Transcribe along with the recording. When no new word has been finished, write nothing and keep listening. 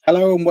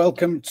Hello and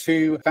welcome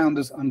to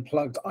Founders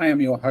Unplugged. I am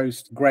your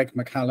host, Greg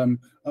McCallum,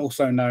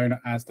 also known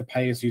as the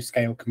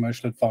Pay-As-You-Scale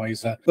Commercial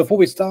Advisor. Before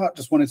we start,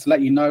 just wanted to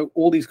let you know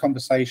all these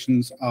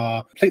conversations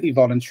are completely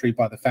voluntary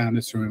by the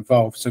founders who are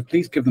involved. So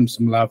please give them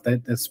some love. They're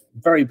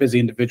very busy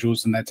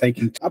individuals and they're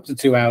taking up to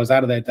 2 hours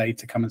out of their day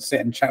to come and sit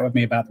and chat with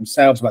me about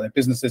themselves, about their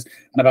businesses,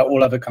 and about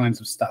all other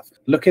kinds of stuff.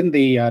 Look in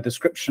the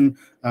description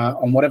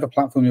on whatever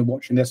platform you're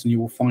watching this and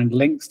you will find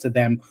links to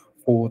them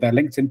for their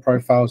LinkedIn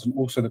profiles and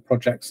also the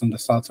projects and the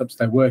startups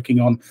they're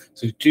working on.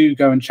 So do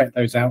go and check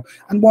those out.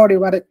 And while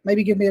you're at it,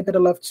 maybe give me a bit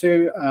of love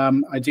too.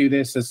 I do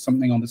this as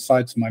something on the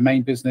side to my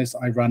main business.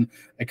 I run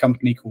a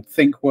company called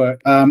ThinkWork.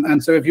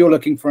 And so if you're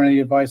looking for any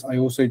advice, I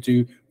also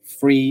do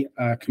free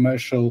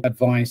commercial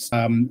advice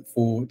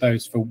for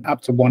those for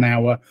up to 1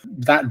 hour.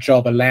 That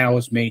job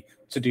allows me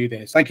to do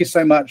this. Thank you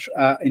so much.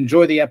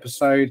 Enjoy the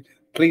episode.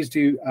 Please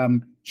do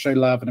show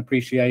love and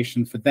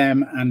appreciation for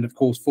them. And of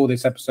course, for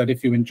this episode,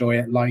 if you enjoy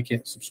it, like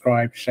it,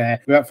 subscribe, share.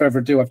 Without further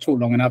ado, I've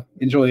talked long enough.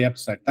 Enjoy the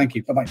episode. Thank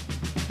you. Bye-bye.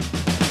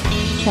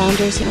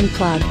 Founders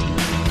Unplugged,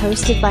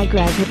 hosted by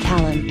Greg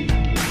McCallum.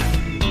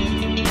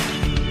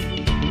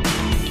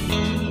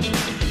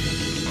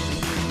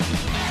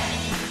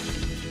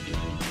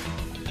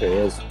 Here he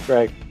is,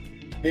 Greg.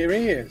 Here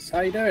he is.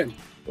 How you doing?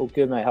 All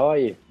good, mate. How are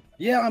you?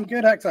 Yeah, I'm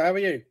good, Hector. How are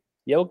you?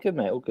 Yeah, all good,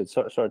 mate. All good.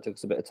 Sorry, it took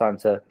us a bit of time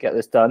to get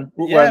this done.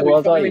 Yeah,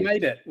 we finally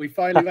made it. We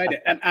finally made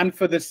it, and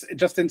for this,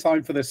 just in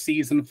time for the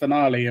season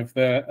finale of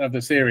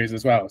the series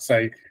as well.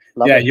 So,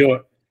 yeah,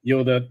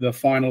 you're the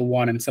final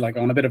one until I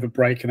go on a bit of a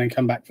break and then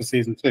come back for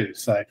season 2.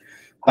 So,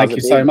 thank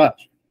you so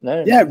much.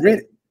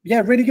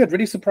 Really good,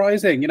 really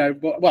surprising. You know,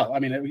 well, I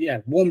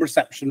mean, warm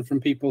reception from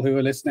people who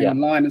are listening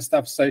online and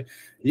stuff. So,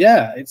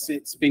 yeah,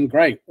 it's been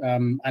great.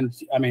 And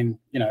I mean,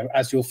 you know,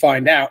 as you'll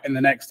find out in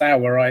the next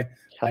hour,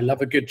 I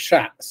love a good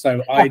chat,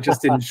 so I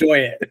just enjoy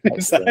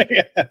it. So,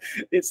 yeah,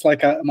 it's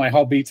like my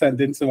hobby turned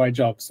into my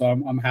job, so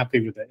I'm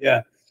happy with it.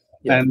 Yeah.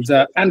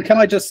 And can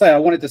I just say, I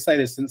wanted to say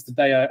this since the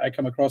day I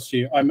come across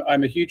you.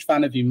 I'm a huge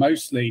fan of you,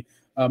 mostly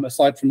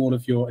aside from all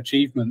of your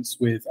achievements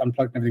with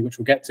Unplugged and everything, which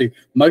we'll get to,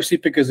 mostly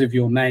because of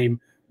your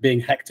name being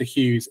Hector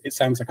Hughes. It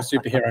sounds like a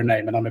superhero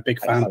name, and I'm a big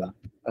fan of that.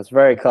 That's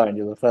very kind.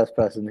 You're the first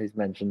person who's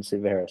mentioned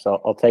superhero,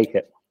 so I'll take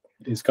it.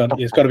 It's got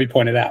to be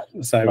pointed out.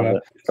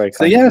 So,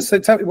 so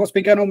tell me what's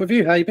been going on with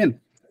you. How you been?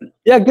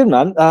 Yeah, good,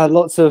 man.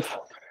 Lots of,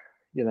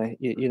 you know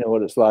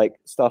what it's like,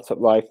 startup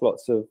life.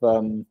 Lots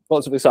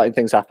of exciting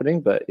things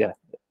happening. But yeah,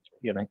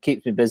 you know,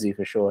 keeps me busy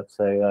for sure.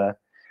 So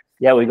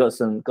yeah, we got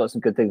some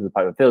good things in the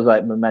pipe. It feels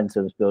like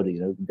momentum's building.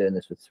 You know, we've been doing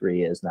this for 3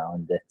 years now,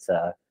 and it's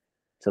a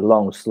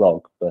long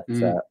slog, but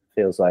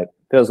feels like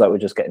we're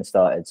just getting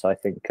started. So I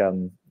think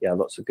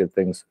lots of good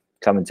things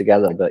coming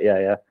together. But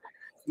yeah.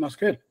 That's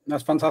good.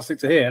 That's fantastic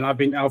to hear. And I've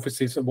been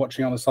obviously sort of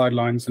watching on the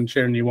sidelines and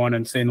cheering you on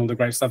and seeing all the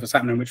great stuff that's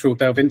happening, which we'll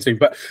delve into.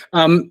 But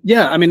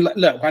yeah, I mean,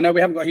 look, I know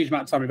we haven't got a huge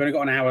amount of time. We've only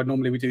got an hour.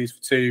 Normally we do these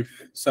for 2.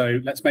 So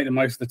let's make the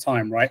most of the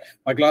time, right?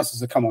 My glasses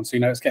have come on, so you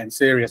know it's getting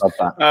serious.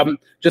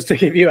 Just to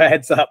give you a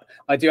heads up,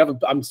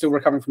 I'm still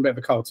recovering from a bit of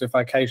a cold. So if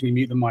I occasionally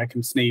mute the mic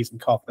and sneeze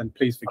and cough, then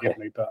please forgive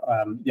me. But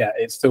yeah,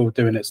 it's still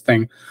doing its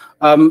thing.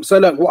 So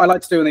look, what I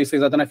like to do in these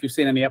things, I don't know if you've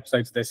seen any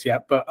episodes of this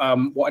yet, but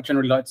what I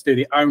generally like to do,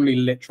 the only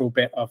literal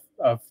bit of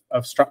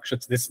structure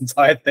to this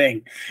entire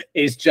thing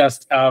is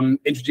just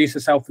introduce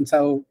yourself and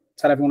tell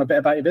everyone a bit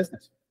about your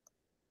business.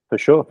 For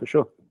sure.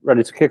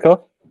 Ready to kick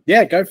off?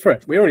 Yeah, go for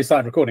it. We already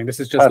started recording. This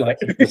is just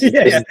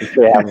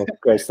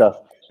Great stuff.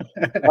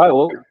 All right,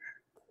 well,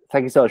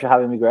 thank you so much for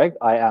having me, Greg.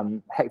 I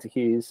am Hector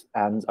Hughes,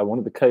 and I'm one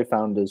of the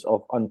co-founders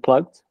of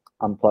Unplugged.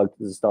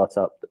 Unplugged is a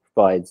startup that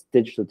provides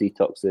digital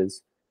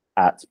detoxes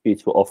at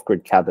beautiful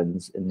off-grid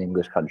cabins in the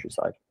English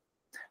countryside.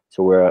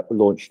 So we're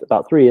launched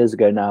about 3 years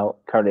ago now,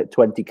 currently at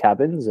 20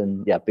 cabins,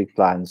 and yeah, big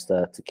plans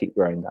to keep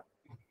growing that.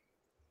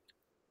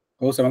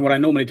 Awesome. And what I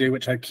normally do,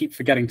 which I keep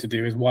forgetting to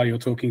do, is while you're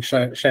talking,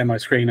 share my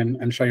screen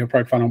and show your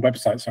profile on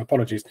website. So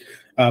apologies.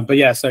 But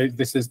yeah, so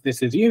this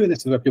is you, and this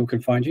is where people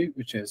can find you,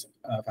 which is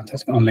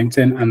fantastic, on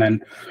LinkedIn. And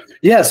then,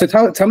 yeah, so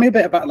tell me a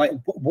bit about like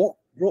what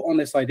brought on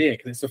this idea,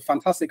 because it's a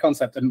fantastic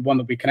concept and one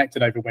that we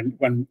connected over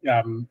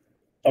when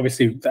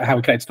obviously how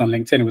we connected on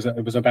LinkedIn.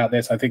 It was about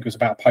this. I think it was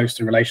about a post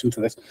in relation to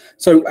this.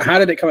 So how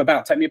did it come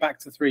about? Take me back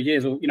to 3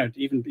 years, or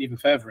even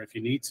further if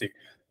you need to.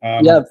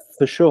 Yeah,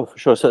 for sure.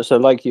 So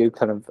like you,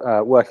 kind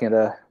of working at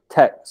a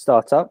tech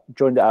startup,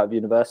 joined it out of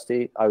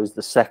university. I was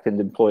the second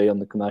employee on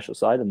the commercial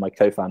side, and my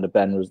co-founder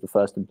Ben was the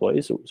first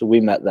employee. So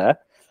we met there,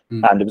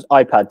 and it was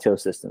iPad till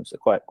systems, so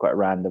quite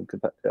random,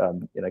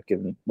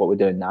 given what we're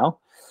doing now.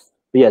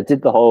 But yeah,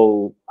 did the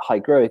whole high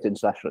growth,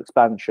 international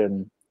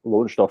expansion,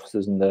 launched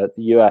offices in the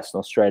US and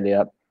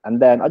Australia,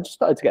 and then I just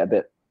started to get a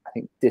bit, I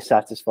think,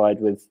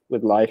 dissatisfied with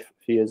life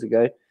a few years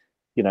ago.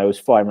 You know, I was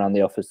flying around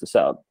the office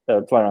flying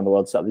around the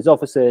world to set up these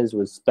offices,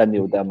 was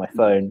spending all day on my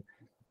phone,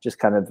 just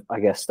kind of, I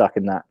guess, stuck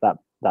in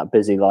that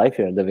busy life,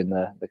 you know, living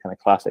the kind of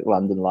classic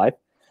London life.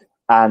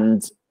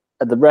 And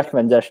at the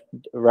recommendation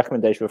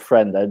of a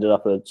friend, I ended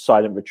up at a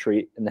silent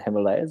retreat in the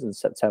Himalayas in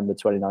September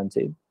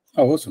 2019.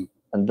 Oh, awesome.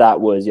 And that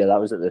was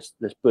at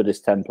this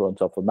Buddhist temple on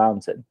top of a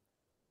mountain.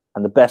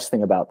 And the best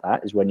thing about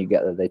that is when you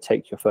get there, they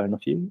take your phone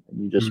off you,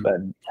 and you just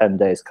spend 10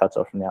 days cut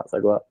off from the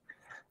outside world.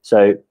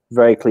 So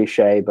very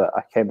cliche, but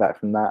I came back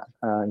from that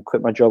and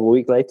quit my job a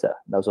week later.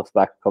 That was off the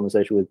back of a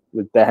conversation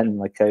with Ben,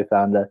 my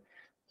co-founder.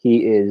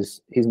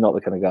 He's not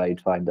the kind of guy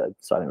you'd find at a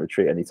silent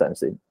retreat anytime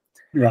soon.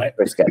 Right.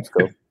 Very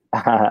skeptical.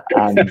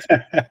 And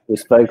we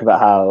spoke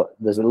about how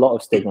there's a lot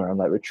of stigma around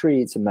like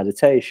retreats and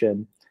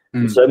meditation.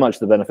 And so much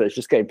of the benefit is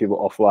just getting people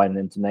offline and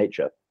into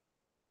nature.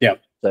 Yeah.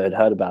 So I'd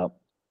heard about,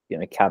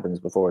 cabins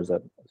before as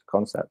a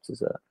concept,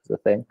 as a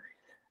thing,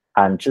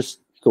 and just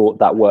thought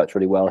that worked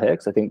really well here,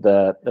 because I think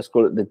let's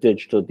call it the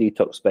digital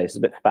detox space is a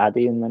bit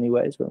faddy in many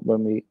ways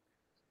when we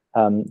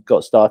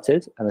got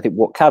started. And I think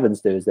what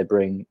cabins do is they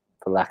bring,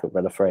 for lack of a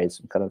better phrase,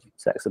 some kind of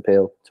sex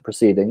appeal to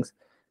proceedings.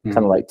 Kind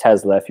of like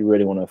Tesla, if you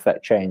really want to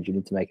affect change, you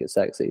need to make it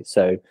sexy.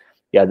 So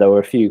yeah, there were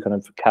a few kind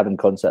of cabin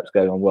concepts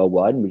going on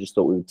worldwide, and we just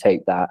thought we would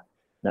take that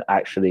and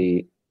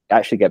actually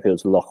get people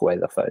to lock away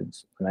their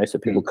phones. So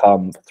people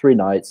come for 3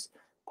 nights,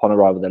 upon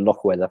arrival they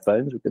lock away their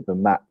phones. We give them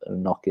a map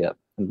and a Nokia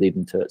and leave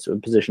them to it. So we're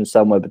positioned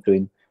somewhere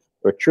between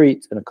a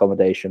retreat and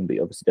accommodation, but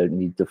you obviously don't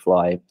need to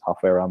fly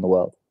halfway around the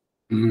world.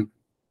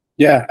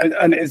 Yeah,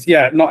 and it's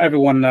not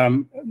everyone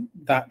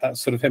that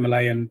sort of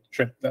Himalayan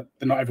trip that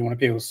not everyone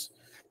appeals.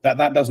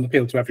 That doesn't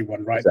appeal to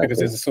everyone, right? Exactly. Because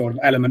there's a sort of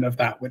element of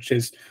that which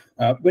is,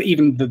 but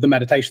even the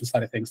meditation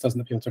side of things doesn't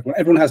appeal to everyone.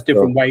 Everyone has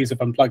different ways of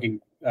unplugging,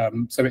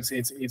 so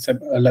it's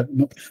a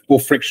more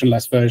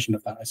frictionless version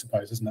of that, I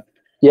suppose, isn't it?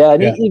 Yeah,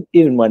 and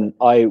even when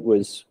I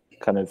was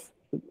kind of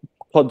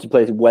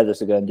contemplating whether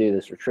to go and do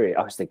this retreat,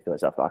 I was thinking to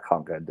myself, I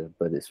can't go and do a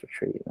Buddhist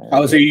retreat.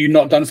 Oh, so you've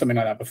not done something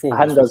like that before? I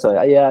hadn't done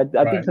something. Yeah, I've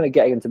been kind of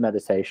getting into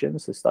meditation.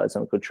 So I started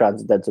something called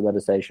transcendental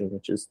meditation,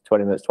 which is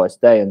 20 minutes twice a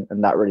day,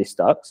 and that really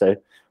stuck. So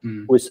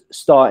was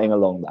starting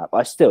along that, but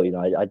I still,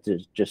 I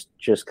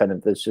just kind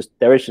of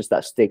there is just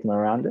that stigma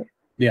around it.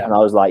 Yeah, and I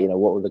was like,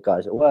 what will the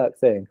guys at work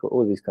think?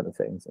 All these kind of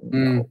things,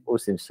 and all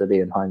seems silly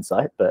in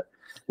hindsight, but.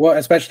 Well,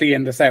 especially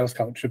in the sales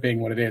culture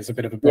being what it is, a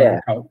bit of a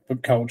bro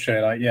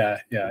culture, like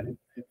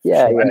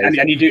sure.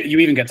 And you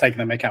even get taken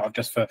the mick out of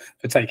just for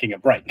taking a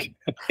break,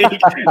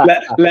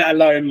 let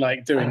alone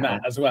like doing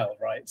that as well,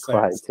 right? So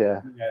right,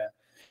 yeah.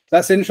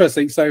 That's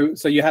interesting. So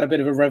you had a bit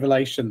of a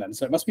revelation then.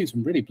 So it must be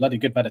some really bloody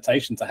good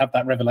meditation to have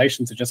that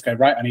revelation to just go,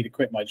 right, I need to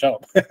quit my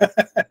job.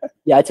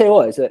 Yeah, I tell you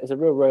what, it's a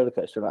real roller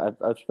coaster.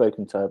 I've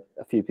spoken to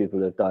a few people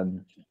who have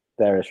done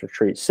various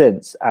retreats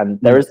since, and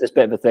there is this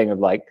bit of a thing of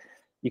like,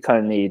 you kind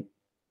of need,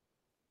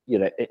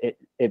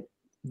 it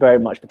very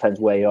much depends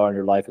where you are in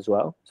your life as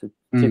well. So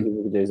two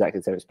people can do exactly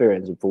the same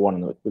experience, and for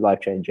one it would be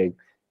life-changing,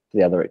 for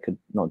the other it could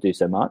not do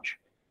so much.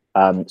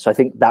 So I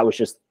think that was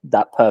just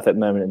that perfect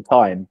moment in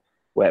time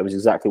where it was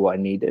exactly what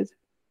I needed.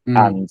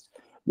 And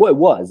what it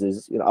was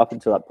is, up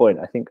until that point,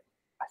 I think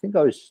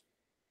I was,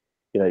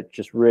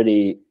 just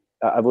really,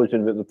 I've always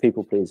been a bit of a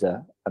people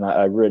pleaser, and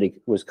I really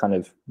was kind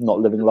of not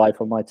living life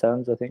on my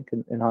terms, I think,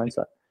 in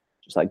hindsight.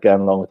 Just like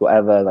going along with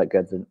whatever, like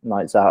going to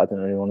nights out I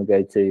didn't really want to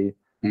go to.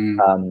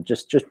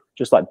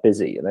 Just like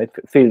busy,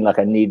 feeling like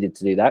I needed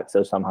to do that because I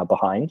was somehow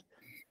behind.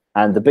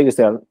 And the biggest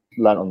thing I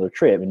learned on the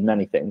retreat,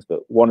 many things,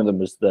 but one of them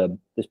was the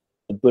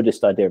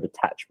Buddhist idea of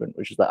attachment,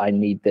 which is that I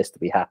need this to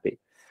be happy.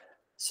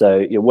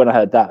 So when I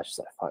heard that, I was just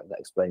like, fuck, that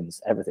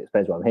explains everything.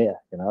 Explains why I'm here.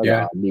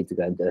 I need to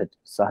go and do a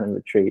silent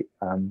retreat.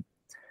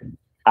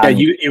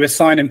 You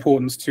assign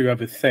importance to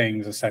other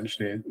things,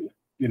 essentially.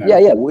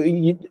 Well,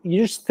 you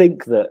just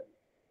think that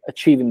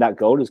achieving that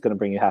goal is going to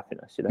bring you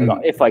happiness.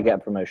 Like if I get a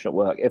promotion at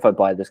work, if I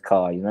buy this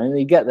car, and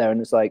you get there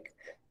and it's like,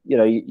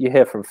 you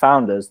hear from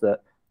founders that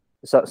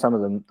some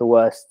of them, the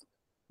worst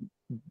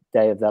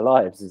day of their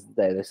lives is the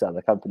day they sell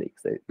their company,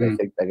 because they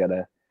think they're going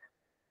to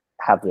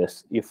have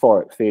this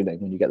euphoric feeling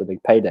when you get the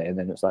big payday, and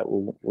then it's like,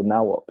 well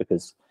now what?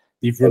 Because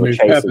you've removed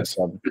purpose.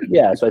 So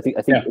I think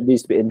it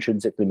needs to be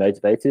intrinsically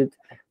motivated,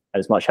 and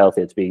it's much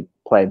healthier to be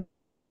playing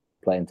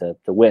to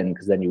win,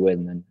 because then you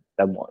win,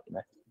 then what?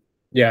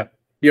 Yeah.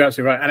 You're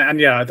absolutely right,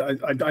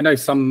 and I know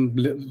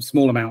some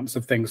small amounts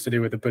of things to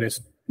do with the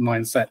Buddhist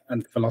mindset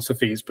and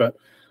philosophies, but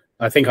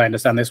I think I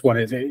understand this one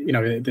is,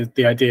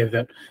 the idea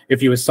that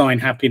if you assign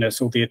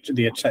happiness or the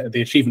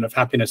achievement of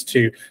happiness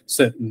to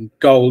certain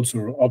goals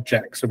or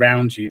objects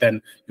around you,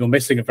 then you're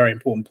missing a very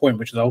important point,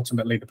 which is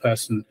ultimately the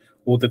person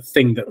or the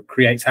thing that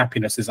creates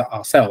happiness is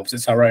ourselves.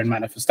 It's our own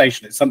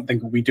manifestation. It's something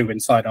that we do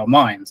inside our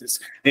minds.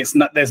 It's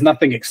not, there's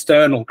nothing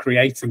external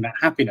creating that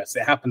happiness.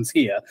 It happens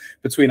here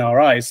between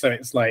our eyes. So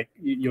it's like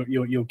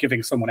you're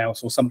giving someone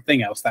else or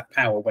something else that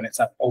power when it's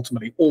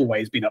ultimately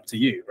always been up to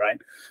you,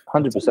 right?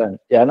 100%.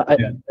 Yeah, and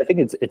I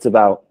think it's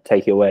about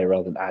taking away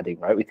rather than adding,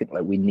 right? We think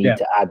like we need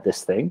to add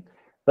this thing,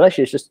 but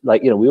actually it's just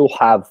like, we all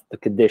have the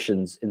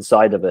conditions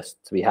inside of us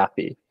to be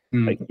happy.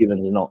 Like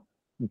humans are not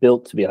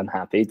built to be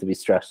unhappy, to be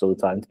stressed all the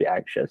time, to be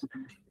anxious,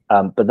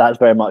 but that's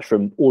very much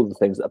from all the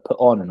things that are put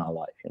on in our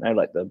life,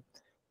 like the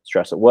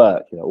stress at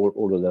work,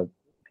 all of the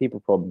people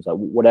problems, like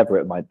whatever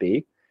it might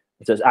be.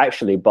 So it's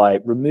actually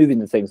by removing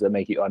the things that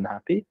make you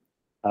unhappy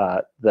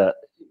that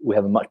we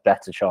have a much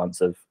better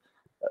chance of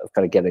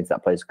kind of getting to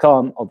that place of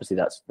calm. Obviously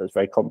that's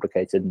very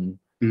complicated and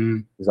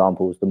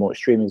examples, the more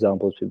extreme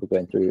examples, people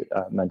going through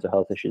mental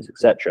health issues,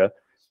 etc.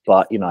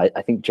 But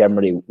I think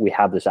generally we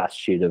have this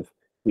attitude of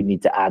we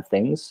need to add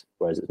things,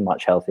 whereas it's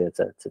much healthier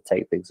to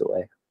take things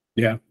away.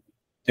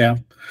 Yeah,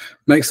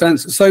 makes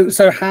sense.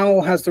 So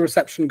how has the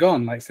reception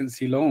gone, like, since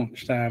you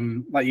launched?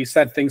 Like you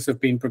said, things have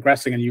been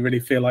progressing and you really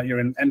feel like you're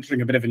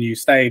entering a bit of a new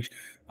stage.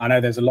 I know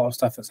there's a lot of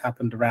stuff that's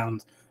happened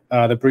around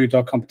the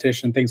Brewdog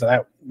competition, things like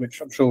that, which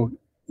I'm sure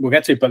we'll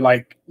get to. But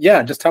like,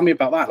 yeah, just tell me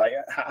about that. Like,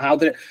 how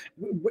did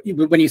it,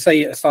 when you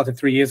say it started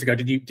 3 years ago,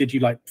 did you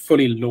like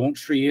fully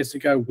launch 3 years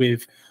ago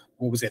with,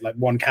 what was it, like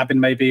one cabin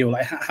maybe, or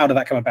like how did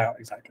that come about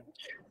exactly?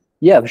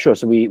 Yeah, for sure.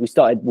 So we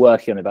started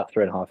working on it about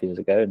 3.5 years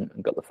ago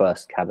and got the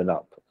first cabin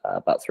up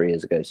about 3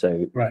 years ago.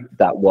 So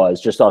that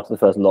was just after the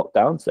first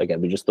lockdown. So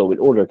again, we just thought we'd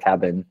order a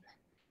cabin,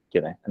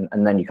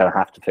 and then you kind of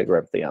have to figure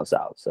everything else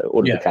out. So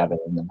order the cabin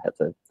and then have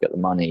to get the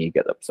money,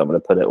 get someone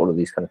to put it, all of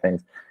these kind of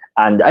things.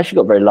 And I actually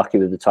got very lucky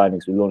with the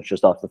timings. We launched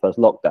just after the first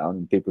lockdown,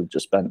 and people had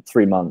just spent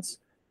 3 months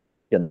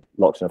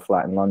locked in a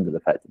flat in London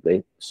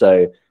effectively.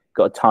 So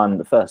got a ton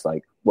the first,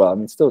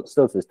 still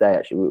to this day,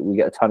 actually, we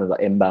get a ton of like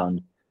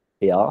inbound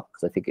PR,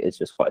 because I think it is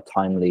just quite a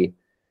timely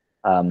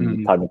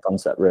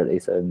concept, really.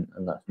 So,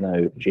 and that's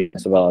no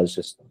genius of ours,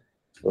 just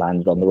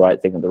landed on the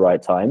right thing at the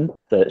right time.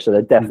 So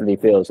there definitely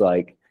feels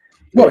like,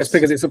 well, it's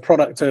because it's a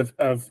product of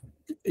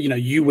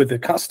you were the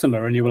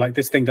customer and you were like,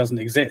 this thing doesn't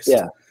exist.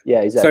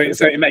 Yeah, exactly.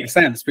 So it makes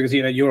sense because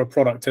you're a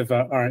product of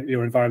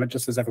your environment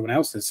just as everyone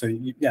else is. So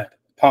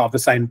part of the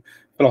same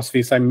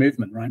philosophy, same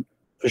movement, right?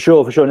 For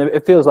sure. And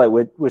it feels like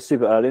we're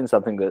super early in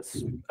something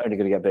that's only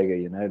going to get bigger.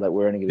 Like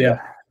we're only going to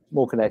get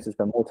more connected,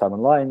 spend more time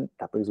online.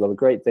 That brings a lot of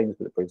great things,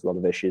 but it brings a lot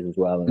of issues as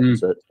well. And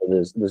so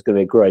there's going to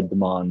be a growing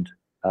demand.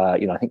 I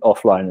think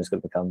offline is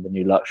going to become the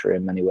new luxury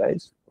in many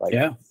ways.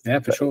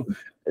 For sure.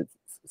 It's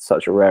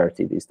such a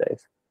rarity these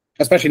days.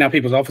 Especially now,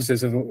 people's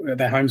offices,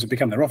 their homes have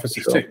become their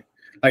offices too.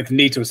 Like the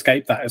need to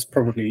escape that is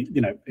probably,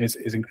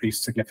 is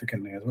increased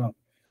significantly as well.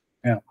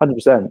 Yeah,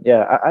 100%.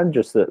 Yeah, and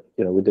just that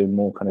we're doing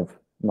more kind of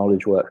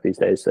knowledge work these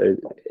days, so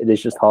it is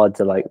just hard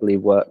to like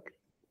leave work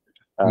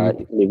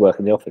in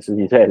the office, as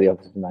you say. The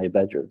office is now your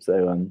bedroom,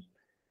 so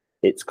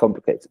it's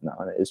complicated now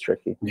and it is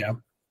tricky.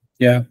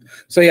 Yeah.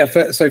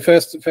 So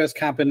first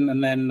cabin,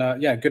 and then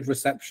good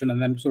reception,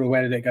 and then sort of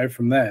where did it go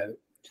from there?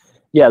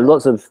 Yeah,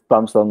 lots of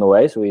bumps along the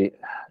way. So we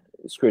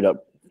screwed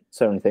up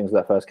so many things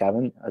with that first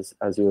cabin, as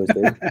you always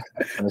do.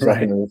 And the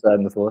second and the third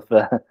and the fourth.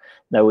 But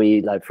no,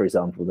 we, like, for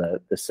example,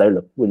 the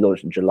solar, we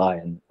launched in July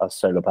and our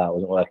solar power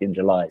wasn't working in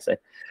July. So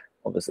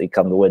obviously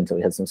come the winter,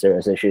 we had some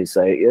serious issues.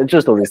 So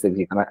just all these things,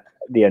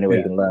 the only way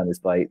you can learn is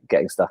by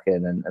getting stuck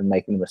in and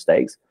making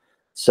mistakes.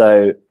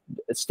 So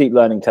a steep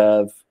learning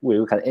curve. We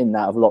were kind of in and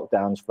out of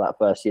lockdowns for that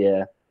first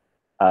year.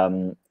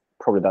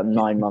 Probably about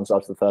 9 months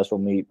after the first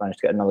one, we managed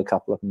to get another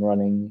couple up and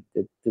running,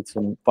 did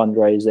some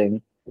fundraising,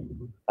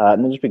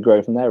 and then just been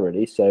growing from there,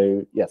 really.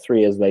 So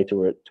 3 years later,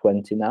 we're at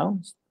 20 now,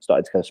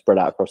 started to kind of spread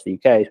out across the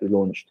UK. So we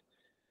launched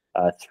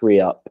 3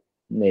 up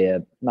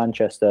near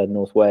Manchester,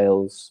 North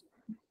Wales,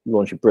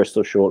 launching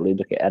Bristol shortly,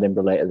 looking at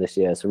Edinburgh later this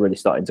year. So really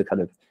starting to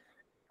kind of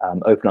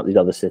open up these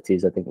other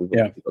cities. I think we've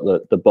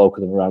got the bulk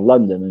of them around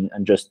London,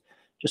 and just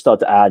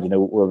start to add,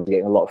 we're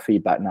getting a lot of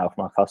feedback now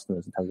from our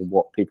customers in terms of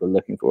what people are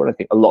looking for. And I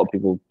think a lot of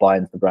people buy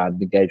into the brand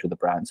and engage with the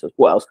brand. So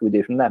what else can we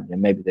do from them?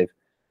 Maybe they've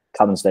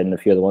come and stayed in a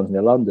few of the ones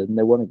near London and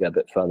they want to get a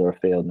bit further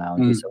afield now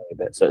and do something a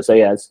bit. So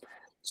it's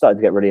starting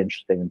to get really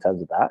interesting in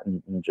terms of that,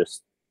 and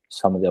just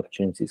some of the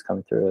opportunities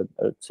coming through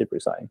are super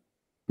exciting.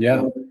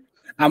 Yeah.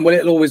 And will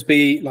it always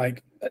be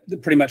like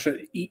pretty much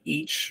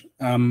each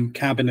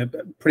cabin a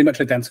pretty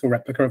much identical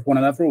replica of one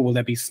another, or will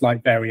there be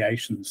slight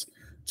variations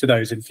to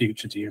those in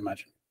future, do you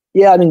imagine?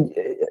 Yeah, I mean,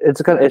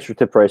 it's a kind of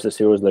iterative process.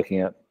 You're always looking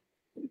at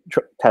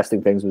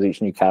testing things with each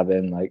new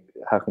cabin, like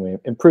how can we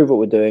improve what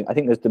we're doing. I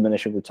think there's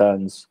diminishing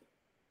returns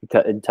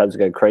in terms of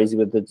going crazy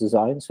with the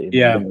design. So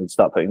you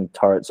start putting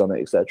turrets on it,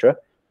 etc.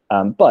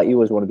 But you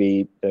always want to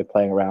be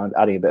playing around,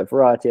 adding a bit of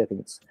variety. I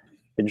think it's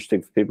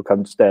interesting for people to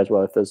come to stay as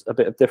well if there's a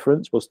bit of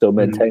difference. We're still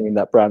maintaining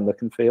that brand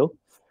look and feel.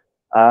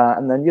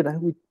 And then,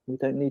 we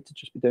don't need to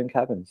just be doing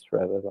cabins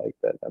forever. Like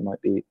that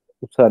might be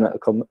alternate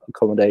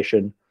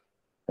accommodation.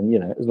 And,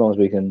 as long as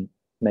we can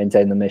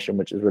maintain the mission,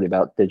 which is really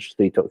about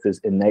digital detoxes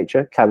in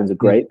nature. Cabins are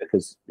great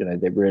because,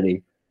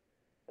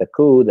 they're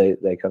cool.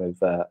 They kind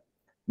of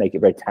make it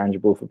very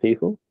tangible for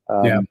people.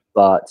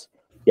 But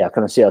I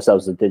kind of see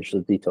ourselves as a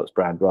digital detox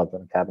brand rather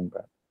than a cabin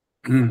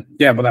brand.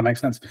 Yeah, well, that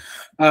makes sense.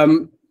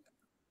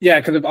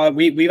 Because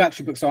we've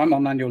actually booked, so I'm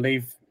on annual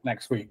leave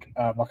next week,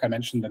 like I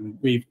mentioned, and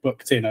we've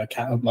booked in a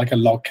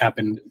log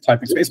cabin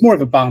type experience. It's more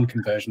of a barn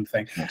conversion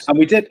thing. Yes. And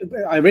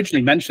I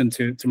originally mentioned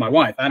to my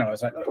wife Anna, I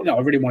was like, I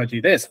really want to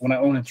do this. I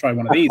want to try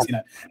one of these,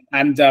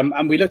 and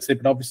we looked at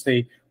it, but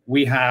obviously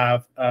we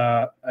have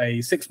a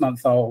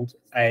 6-month-old,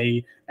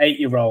 a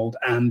 8-year-old,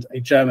 and a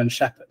German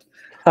Shepherd,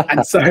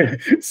 and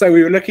so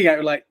we were looking at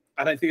it like,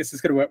 I don't think this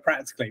is going to work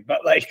practically,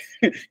 but like,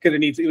 because we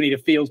need a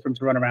field for him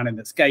to run around in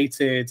that's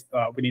gated.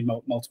 We need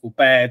multiple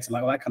beds and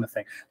like all that kind of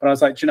thing. But I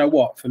was like, do you know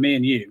what? For me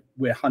and you,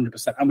 we're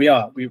 100%, and we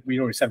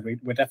already said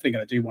we're definitely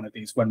going to do one of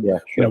these when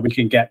we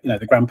can get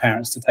the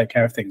grandparents to take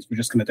care of things. We're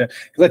just going to do it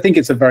because I think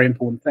it's a very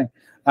important thing.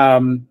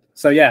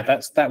 So yeah,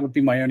 that would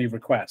be my only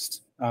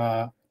request.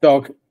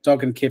 Dog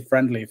and kid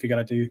friendly if you're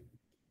going to do.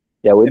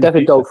 Yeah, we're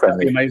definitely dog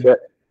friendly.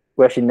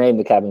 We actually named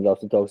the cabins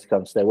after dogs to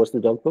come stay. What's the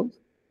dog called?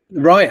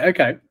 Right.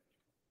 Okay.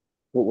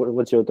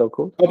 What's your dog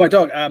called? Oh, my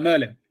dog,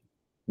 Merlin.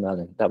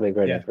 Merlin. That'd be a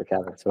great name for a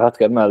cabin. So we'll have to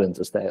get Merlin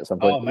to stay at some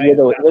point. Oh, mate,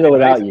 with or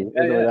without you.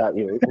 Without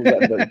you.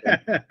 We'll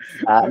get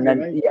and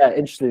then,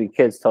 interestingly,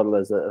 kids,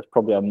 toddlers, that's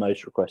probably our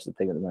most requested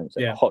thing at the moment.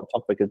 So a hot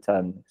topic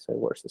internally. So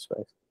watch this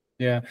space.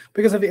 Yeah,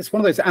 because it's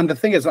one of those, and the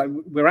thing is, like,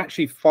 we're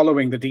actually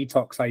following the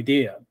detox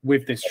idea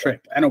with this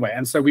trip anyway,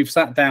 and so we've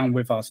sat down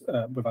with our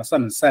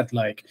son and said,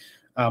 like,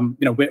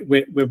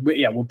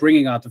 we're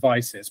bringing our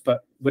devices,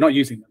 but we're not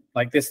using them.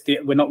 Like this,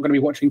 we're not going to be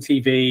watching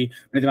TV,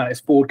 anything like that.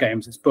 It's board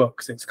games, it's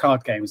books, it's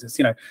card games, it's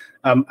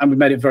and we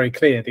made it very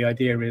clear. The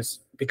idea is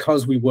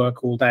because we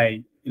work all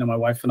day, my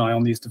wife and I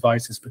on these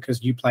devices,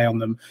 because you play on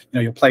them,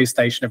 your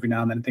PlayStation every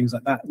now and then, things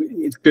like that.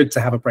 It's good to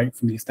have a break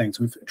from these things.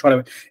 We've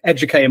tried to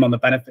educate him on the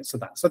benefits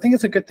of that. So I think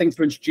it's a good thing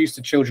to introduce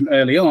to children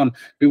early on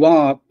who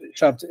are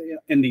shoved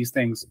in these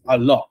things a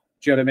lot.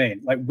 Do you know what I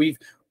mean? Like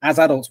as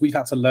adults, we've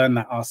had to learn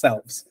that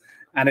ourselves,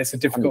 and it's a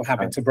difficult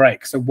habit to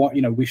break. So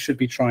we should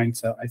be trying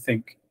to, I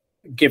think,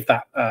 give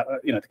that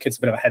the kids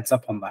a bit of a heads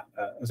up on that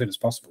as soon as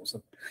possible.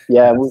 So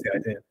that's the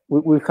idea.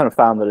 We've kind of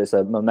found that it's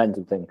a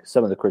momentum thing.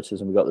 Some of the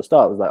criticism we got at the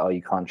start was like, oh,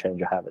 you can't change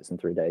your habits in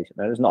 3 days.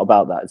 It's not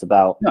about that. It's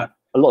about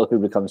a lot of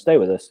people who come and stay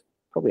with us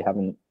probably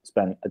haven't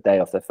spent a day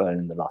off their phone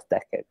in the last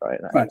decade, right?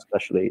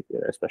 Especially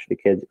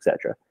kids,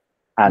 etc.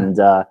 And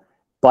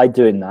by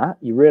doing that,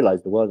 you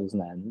realize the world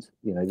doesn't end.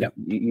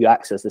 You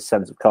access this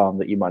sense of calm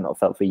that you might not have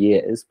felt for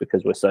years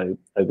because we're so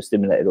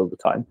overstimulated all the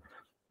time.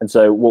 And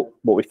so what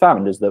we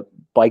found is that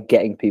by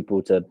getting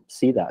people to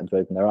see that and to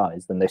open their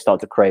eyes, then they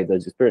start to crave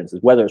those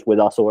experiences, whether it's with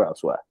us or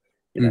elsewhere.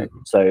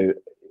 So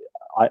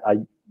I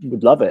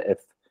would love it if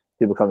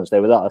people come and stay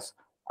with us,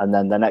 and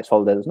then their next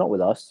holiday that's not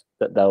with us,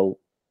 that they'll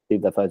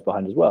leave their phones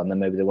behind as well, and then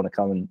maybe they want to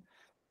come and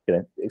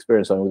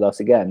experience something with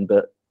us again.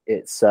 But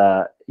it's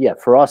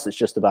for us, it's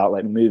just about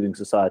like moving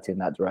society in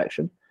that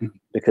direction,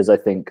 because I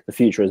think the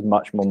future is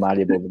much more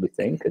malleable than we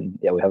think, and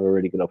we have a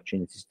really good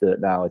opportunity to do it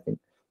now. I think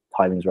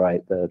timing's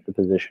right, the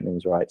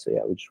positioning's right, so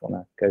we just want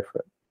to go for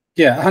it.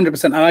 Yeah,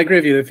 100%. And I agree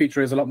with you. The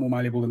future is a lot more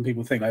malleable than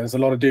people think. Like, there's a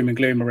lot of doom and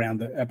gloom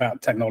around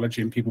about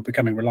technology and people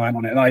becoming reliant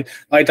on it. And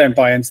I don't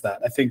buy into that.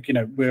 I think,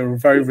 we're a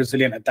very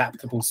resilient,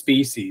 adaptable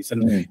species.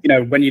 And,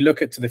 when you look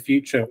to the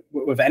future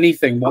with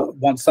anything,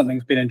 once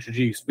something's been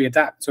introduced, we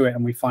adapt to it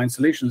and we find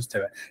solutions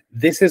to it.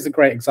 This is a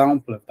great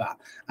example of that.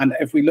 And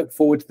if we look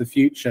forward to the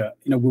future,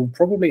 we'll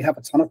probably have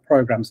a ton of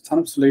programs, a ton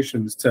of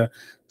solutions to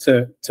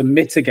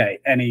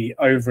mitigate any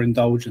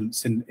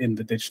overindulgence in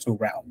the digital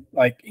realm.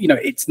 Like,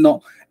 it's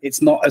not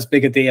as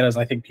big a deal as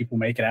I think people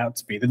make it out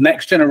to be. The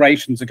next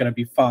generations are going to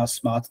be far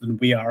smarter than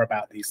we are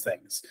about these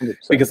things, 100%.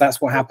 Because that's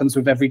what happens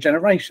with every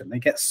generation. They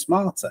get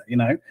smarter, I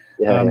don't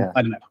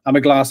know. I'm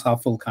a glass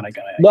half full kind of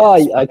guy.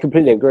 I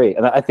completely agree.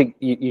 And I think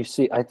you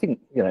see, I think,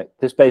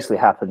 this basically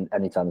happened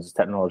anytime there's a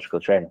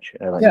technological change,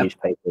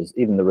 newspapers,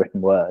 even the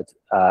written word.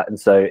 And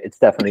so it's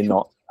definitely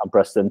not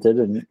unprecedented,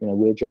 and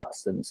we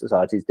adjust, and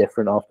society's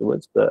different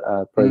afterwards, but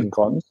pros and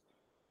cons.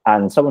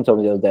 And someone told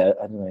me the other day,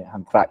 I don't know, I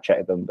haven't fact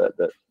checked them, but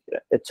that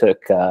it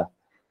took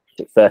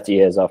 30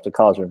 years after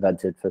cars were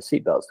invented for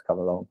seatbelts to come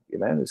along.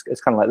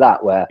 It's kind of like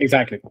that, where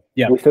exactly,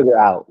 we figure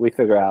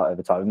out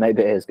over time.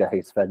 Maybe it is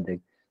going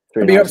spending. I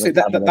mean, obviously,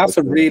 that's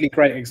a really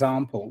great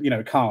example,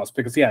 cars,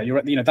 because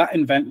you're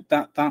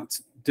that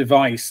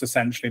device,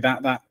 essentially,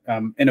 that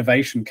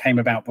innovation came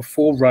about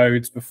before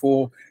roads,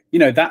 before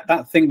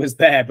that thing was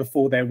there,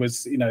 before there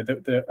was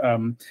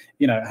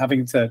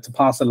having to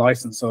pass a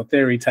license or a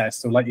theory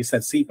test, or like you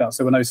said, seatbelts.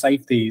 There were no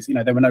safeties,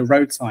 there were no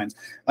road signs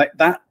like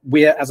that.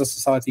 We as a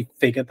society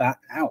figured that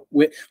out.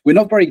 We're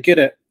not very good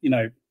at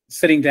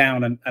sitting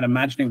down and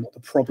imagining what the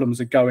problems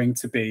are going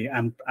to be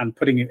and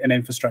putting an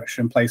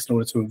infrastructure in place in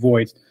order to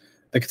avoid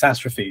the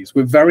catastrophes.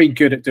 We're very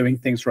good at doing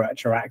things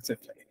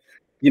retroactively,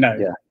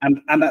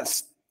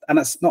 and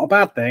that's not a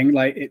bad thing.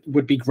 Like, it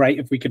would be great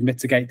if we could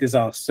mitigate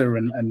disaster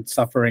and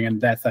suffering and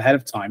death ahead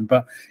of time,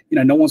 but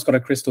no one's got a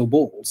crystal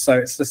ball. So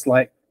it's just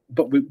like,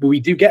 but we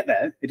do get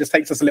there. It just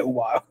takes us a little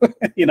while,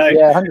 Yeah,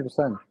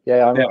 100%.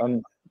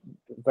 I'm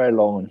very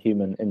long on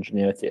human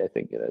ingenuity. I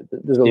think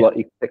there's a lot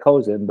you can pick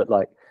holes in, but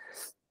like,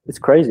 it's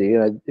crazy.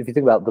 If you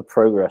think about the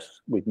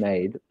progress we've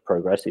made,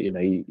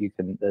 you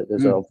can.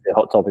 There's obviously a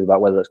hot topic about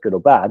whether it's good or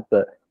bad,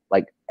 but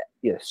like,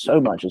 so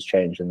much has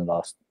changed in the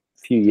last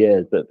few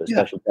years, but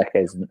especially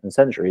decades and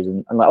centuries,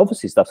 and like,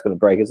 obviously stuff's going to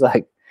break. It's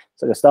like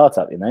a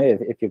startup,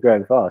 if you're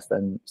growing fast,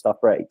 then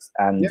stuff breaks,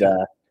 and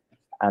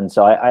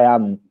so I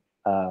am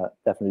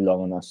definitely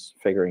long on us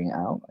figuring it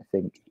out. I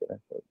think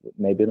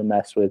maybe it'll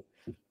mess with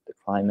the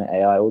climate,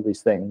 AI, all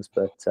these things.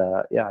 But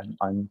yeah,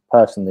 I'm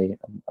personally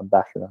I'm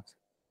backing us.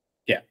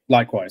 Yeah,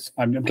 likewise.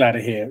 I'm glad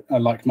to hear a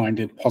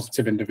like-minded,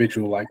 positive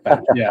individual like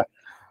that. Yeah,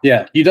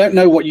 yeah. You don't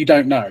know what you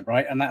don't know,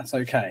 right? And that's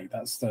okay.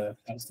 That's the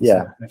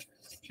Yeah.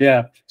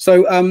 Yeah.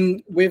 So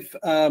with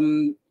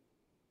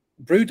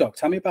Brewdog,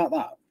 tell me about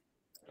that.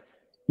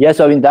 Yeah,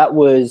 so I mean that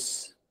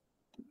was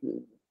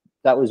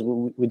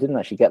we didn't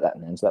actually get that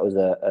in the end. So that was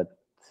a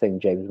thing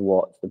James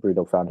Watt, the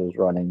Brewdog founder, was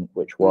running,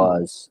 which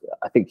was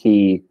I think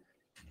he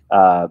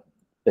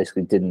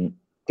basically didn't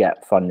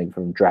get funding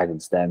from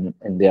Dragon's Den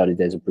in the early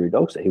days of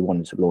Brewdog, so he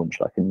wanted to launch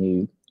like a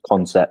new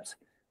concept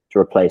to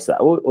replace that,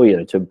 or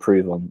to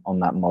improve on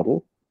that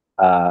model.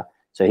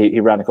 So he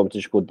ran a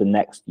competition called The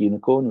Next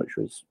Unicorn, which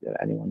was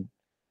anyone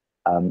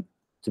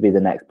to be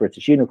the next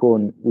British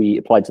unicorn. We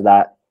applied to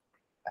that.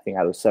 I think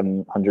out of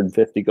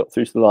 750 got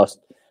through to the last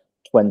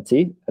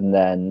 20, and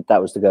then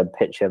that was to go and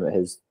pitch him at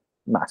his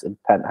massive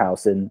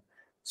penthouse in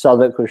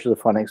Southwark, which was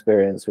a fun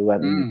experience. We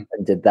went and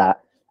did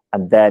that,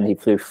 and then he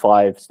flew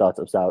 5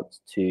 startups out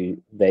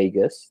to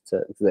Vegas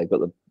because they've got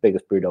the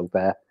biggest Brewdog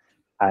there,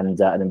 and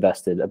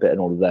invested a bit in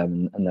all of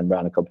them, and then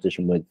ran a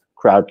competition with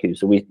Crowdcube.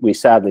 So we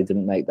sadly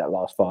didn't make that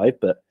last 5,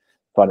 but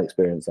fun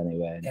experience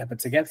anyway. Yeah, but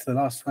to get to the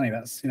last 20,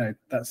 that's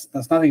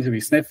that's nothing to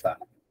be sniffed at.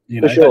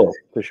 For sure.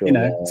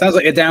 Sounds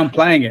like you're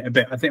downplaying it a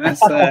bit. I think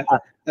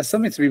that's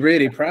something to be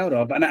really proud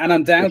of, and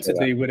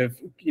undoubtedly would have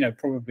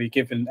probably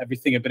given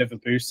everything a bit of a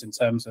boost in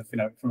terms of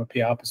from a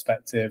PR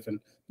perspective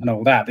and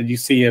all that. Did you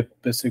see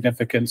a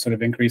significant sort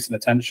of increase in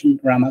attention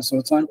around that sort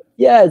of time?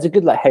 Yeah, it's a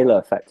good halo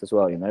effect as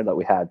well. Like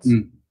we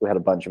had a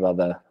bunch of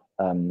other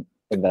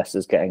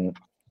investors getting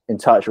in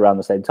touch around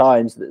the same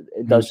times.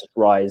 It does just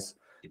rise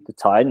the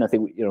tide, and I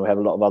think we have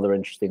a lot of other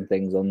interesting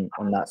things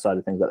on that side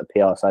of things, like the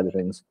PR side of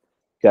things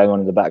going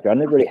on in the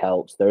background. It really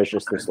helps. There is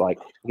just this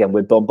again,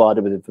 we're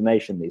bombarded with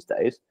information these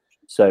days,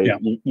 so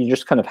you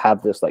just kind of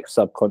have this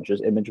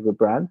subconscious image of a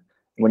brand.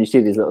 And when you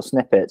see these little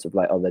snippets of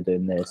they're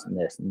doing this and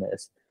this and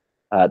this,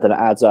 then it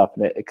adds up,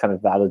 and it kind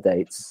of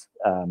validates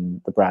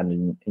the brand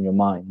in your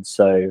mind.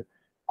 So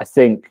I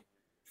think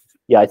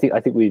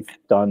we've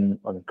done,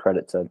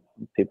 credit to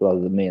people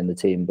other than me and the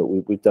team, but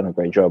we've done a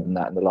great job in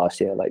that in the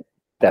last year.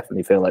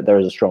 Definitely feel like there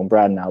is a strong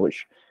brand now,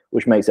 which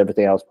makes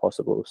everything else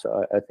possible.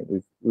 So I think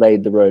we've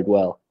laid the road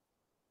well.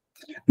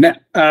 Now,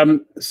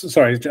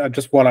 sorry,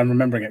 just while I'm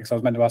remembering it, because I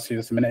was meant to ask you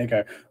this a minute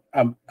ago,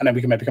 and then we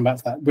can maybe come back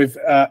to that. With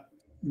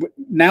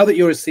now that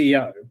you're a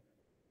CEO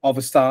of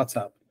a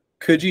startup,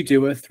 could you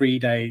do a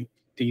 3-day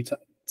digital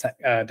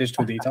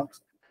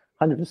detox?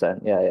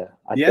 100%. Yeah.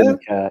 I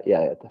think,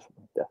 definitely.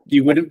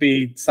 You wouldn't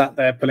be sat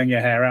there pulling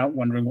your hair out,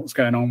 wondering what's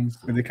going on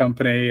with the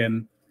company,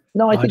 and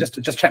I think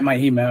just check my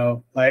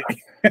email.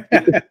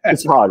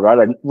 It's hard,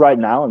 right? Right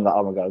now, I'm like,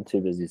 oh my god, I'm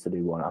too busy to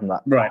do one. I'm like,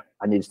 right.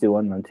 I need to do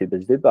one, and I'm too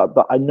busy to do.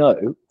 But I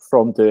know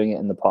from doing it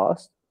in the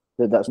past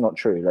that that's not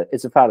true.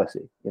 It's a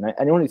fallacy.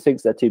 Anyone who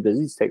thinks they're too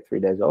busy to take 3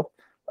 days off,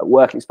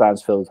 work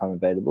expands, fill the time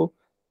available.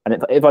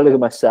 And if I look at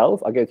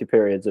myself, I go through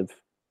periods of,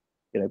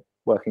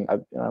 working.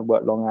 I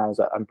work long hours.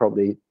 I'm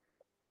probably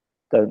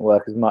don't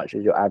work as much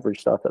as your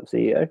average startup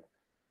CEO.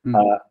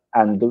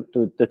 And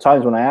the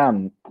times when I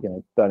am,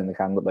 burning the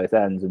candle at both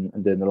ends and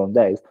doing the long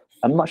days,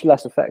 I'm much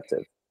less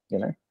effective,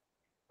 And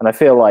I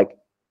feel like,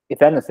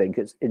 if anything,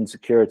 it's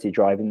insecurity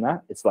driving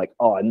that. It's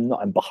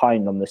I'm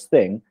behind on this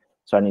thing,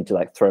 so I need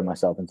to throw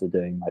myself into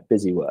doing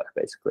busy work,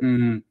 basically.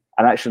 And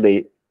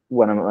actually,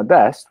 when I'm at my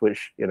best,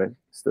 which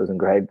still isn't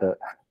great, but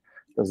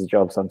does the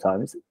job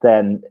sometimes,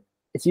 then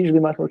it's usually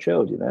much more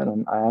chilled,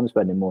 And I am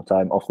spending more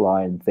time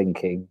offline,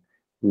 thinking,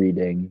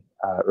 reading,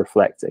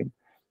 reflecting.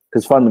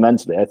 Because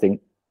fundamentally, I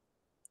think,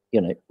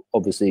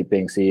 obviously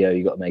being CEO,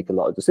 you got to make a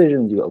lot of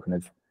decisions. You got to kind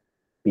of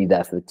be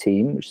there for the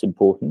team, which is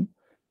important.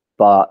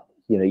 But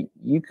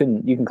you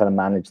can kind of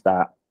manage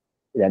that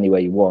in any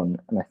way you want.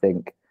 And I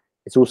think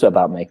it's also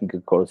about making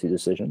good quality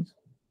decisions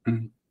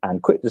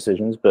and quick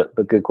decisions, but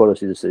good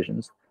quality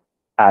decisions.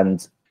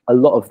 And a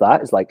lot of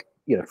that is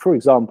for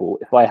example,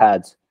 if I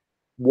had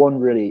one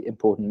really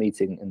important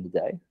meeting in the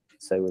day,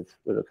 say with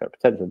a kind of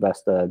potential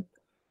investor,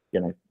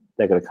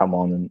 they're going to come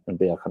on and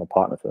be our kind of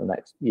partner for the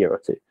next year or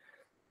two.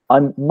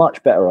 I'm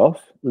much better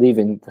off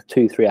leaving the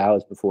 2-3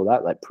 hours before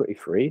that, pretty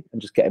free,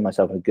 and just getting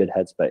myself in a good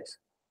headspace,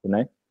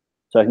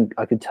 So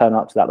I can turn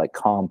up to that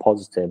calm,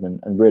 positive,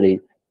 and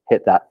really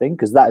hit that thing,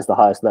 because that is the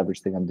highest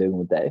leverage thing I'm doing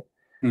all day.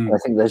 And I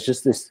think there's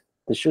just this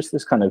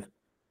kind of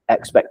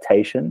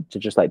expectation to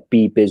just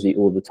be busy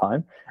all the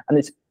time, and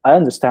I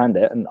understand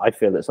it, and I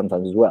feel it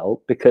sometimes as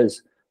well,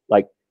 because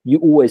you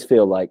always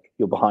feel like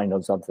you're behind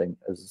on something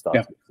as a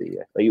startup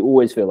CEO. You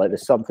always feel like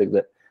there's something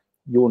that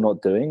you're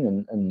not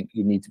doing and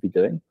you need to be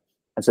doing.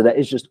 And so there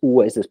is just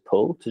always this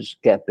pull to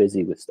just get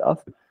busy with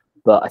stuff.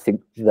 But I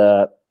think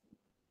the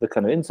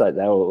kind of insight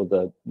there, or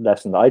the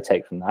lesson that I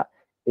take from that,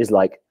 is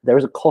there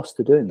is a cost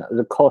to doing that. There's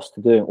a cost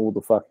to doing all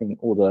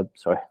the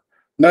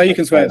No, you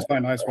can swear, it's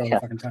fine. I swear all the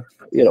fucking time.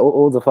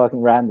 All the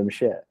fucking random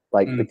shit.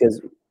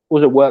 Because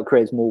also work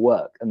creates more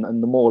work. And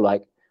the more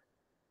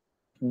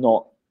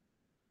not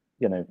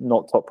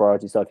not top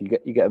priority stuff you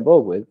get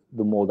involved with,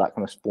 the more that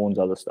kind of spawns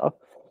other stuff.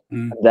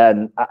 Mm. And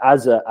then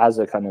as a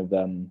kind of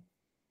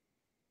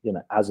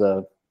as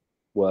a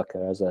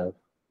worker, as a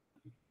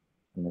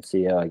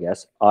CEO, I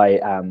guess I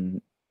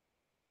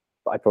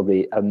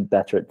probably am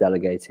better at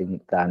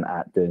delegating than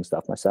at doing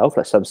stuff myself.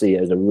 Like some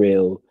CEOs are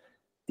real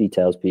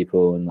details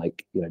people and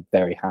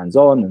very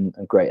hands-on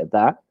and great at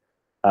that.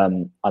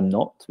 I'm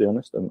not, to be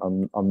honest.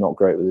 I'm not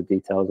great with the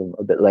details. I'm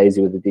a bit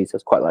lazy with the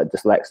details, quite like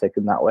dyslexic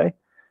in that way.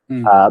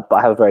 But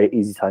I have a very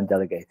easy time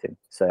delegating.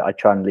 So I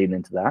try and lean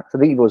into that. So I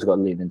think you've always got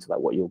to lean into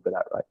what you're good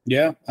at, right?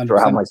 Yeah. 100%.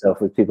 Surround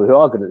myself with people who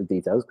are good at the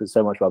details, because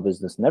so much of our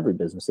business and every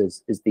business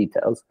is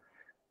details.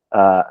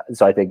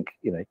 So I think,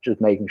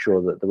 just making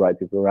sure that the right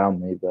people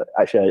around me, but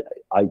actually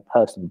I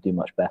personally do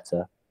much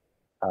better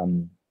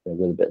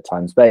with a bit of time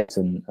and space,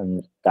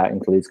 and that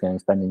includes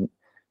spending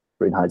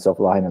Green Heights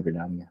offline every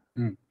now and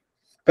then.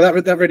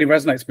 But that really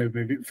resonates with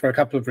me for a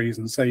couple of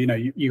reasons. So, you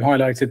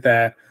highlighted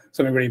there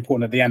something really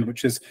important at the end,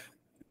 which is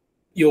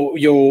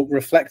you're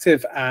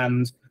reflective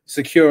and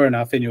secure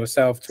enough in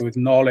yourself to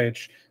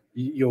acknowledge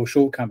your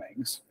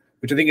shortcomings,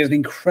 which I think is an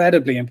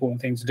incredibly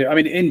important thing to do. I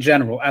mean, in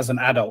general, as an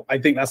adult, I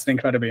think that's an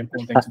incredibly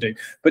important thing to do,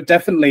 but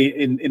definitely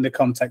in the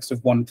context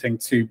of wanting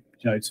to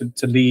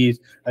lead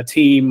a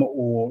team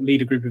or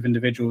lead a group of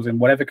individuals in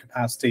whatever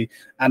capacity,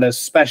 and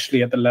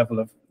especially at the level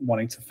of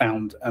wanting to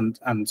found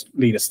and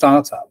lead a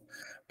startup.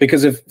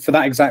 Because for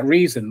that exact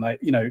reason,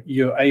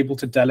 you're able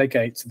to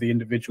delegate to the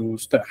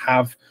individuals that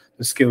have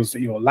the skills that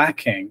you're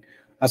lacking,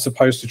 as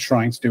opposed to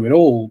trying to do it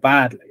all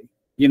badly.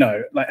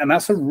 And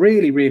that's a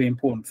really, really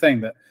important thing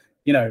that,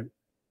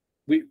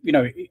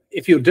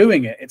 if you're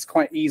doing it, it's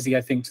quite easy,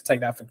 I think, to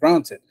take that for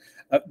granted.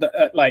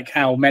 Like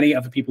how many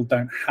other people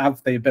don't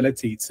have the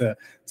ability to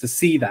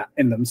see that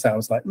in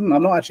themselves. Like, I'm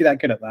not actually that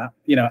good at that,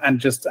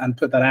 and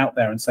put that out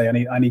there and say,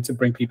 I need to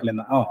bring people in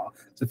that are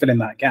to fill in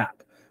that gap.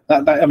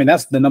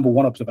 That's the number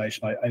one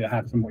observation I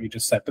had from what you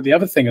just said. But the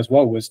other thing as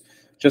well was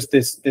just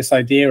this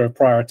idea of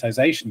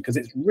prioritization, because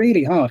it's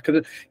really hard.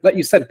 Because, like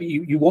you said,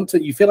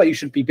 you feel like you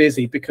should be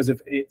busy because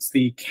it's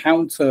the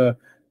counter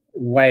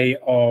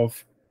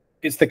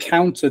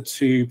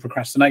to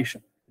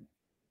procrastination,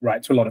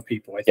 right? To a lot of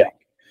people, I think. Yeah.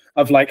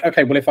 Of like,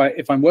 okay, well,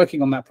 if I'm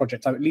working on that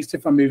project, at least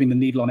if I'm moving the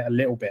needle on it a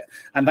little bit,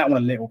 and that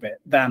one a little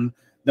bit, then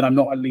I'm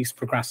not at least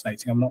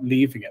procrastinating. I'm not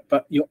leaving it.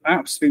 But you're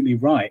absolutely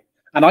right.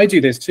 And I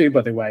do this too,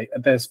 by the way.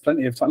 There's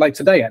plenty of time. Like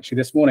today, actually,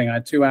 this morning, I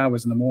had 2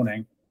 hours in the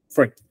morning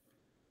free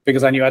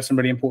because I knew I had some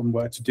really important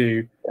work to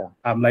do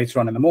later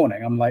on in the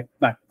morning. I'm like,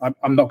 no,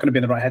 I'm not going to be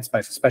in the right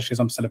headspace, especially as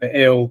I'm still a bit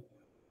ill.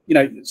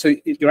 So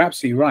you're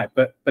absolutely right.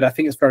 But I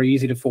think it's very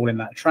easy to fall in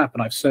that trap.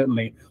 And I've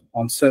certainly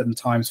on certain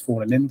times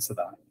fallen into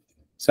that.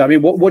 So, I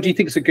mean, what do you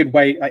think is a good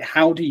way? Like,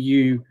 how do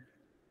you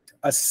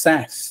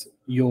assess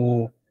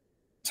your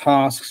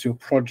tasks, your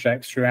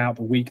projects throughout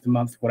the week, the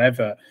month,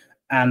 whatever,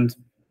 and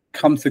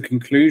come to the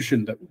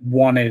conclusion that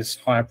one is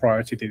higher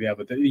priority to the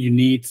other, that you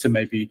need to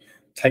maybe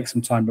take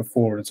some time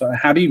before? And so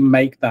how do you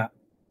make that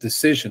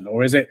decision?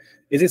 Or is it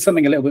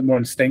something a little bit more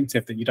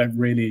instinctive that you don't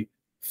really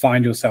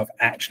find yourself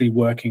actually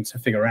working to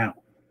figure out?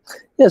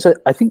 Yeah, so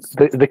I think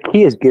the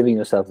key is giving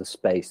yourself the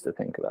space to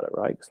think about it,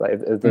 right? Because like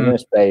if there's no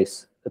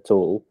space at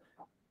all,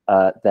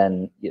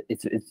 then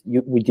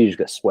we do just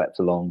get swept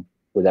along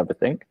with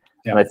everything.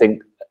 Yeah. And I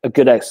think a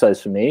good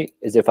exercise for me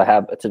is if I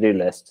have a to-do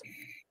list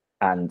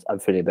and I'm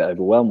feeling a bit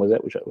overwhelmed with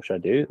it, which I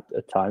do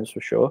at times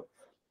for sure,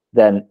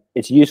 then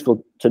it's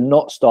useful to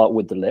not start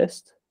with the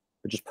list,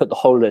 but just put the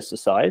whole list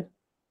aside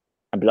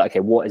and be like, okay,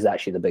 what is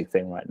actually the big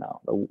thing right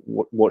now?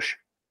 What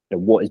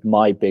is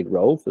my big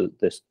role for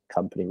this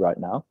company right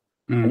now?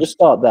 And just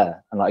start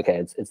there. And like, okay,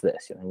 it's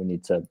this. We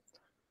need to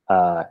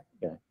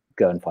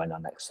go and find our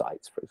next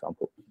sites, for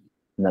example.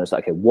 And then it's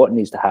like, okay, what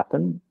needs to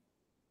happen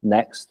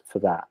next for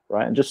that,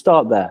 right? And just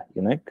start there,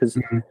 because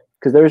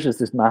there is just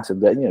this massive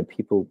that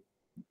people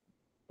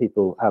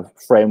have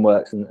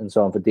frameworks and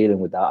so on for dealing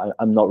with that.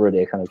 I'm not really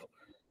a kind of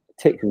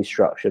particularly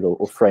structured or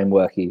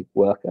frameworky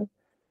worker,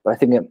 but I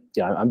think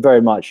I'm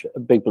very much a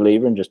big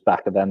believer in just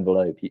back of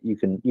envelope. You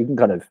can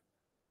kind of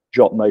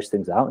jot most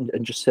things out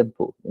and just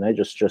simple,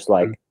 just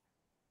like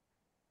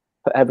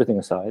put everything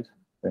aside.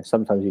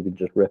 Sometimes you can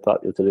just rip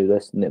up your to-do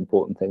list and the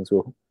important things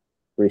will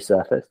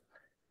resurface.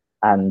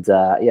 And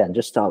and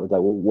just start with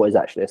like, well, what is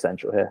actually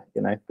essential here?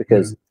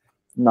 Because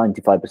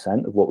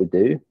 95% of what we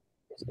do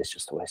is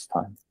just a waste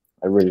of time.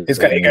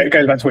 It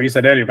goes back to what you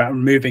said earlier about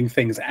moving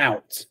things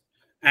out.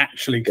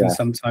 Actually, can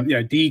sometimes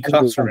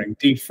decluttering,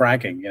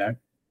 defragging.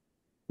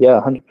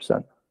 Yeah,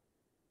 100%.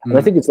 And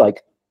I think it's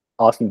like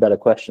asking better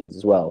questions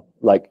as well.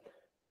 Like,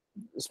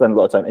 spend a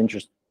lot of time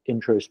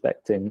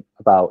introspecting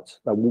about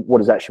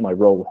what is actually my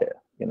role here.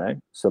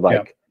 So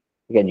like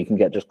again, you can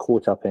get just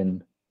caught up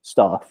in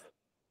stuff,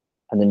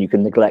 and then you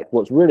can neglect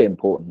what's really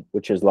important,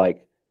 which is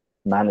like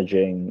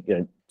managing,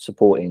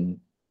 supporting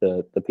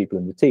the people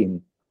in the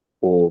team,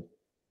 or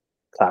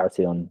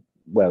clarity on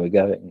where we're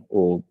going,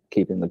 or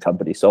keeping the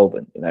company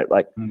solvent. There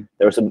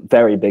are some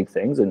very big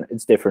things, and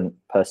it's different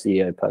per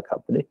CEO, per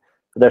company,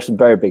 but there's some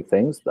very big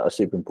things that are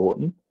super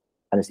important.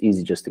 and it's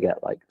easy just to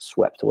get like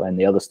swept away in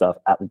the other stuff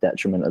at the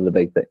detriment of the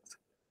big things.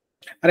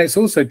 And it's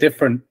also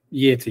different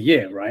year to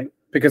year, right?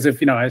 Because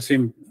if, I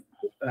assume,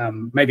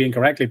 maybe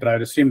incorrectly, but I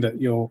would assume that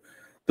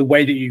the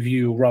way that you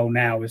view your role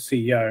now as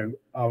CEO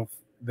of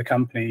the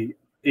company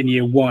in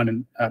year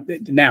one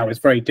and now is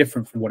very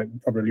different from what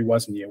it probably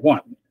was in year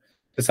one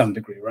to some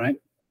degree, right?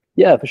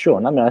 Yeah, for sure.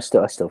 And I mean, I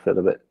still feel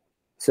a bit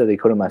silly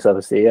calling myself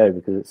a CEO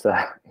because it's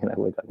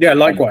yeah,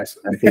 likewise.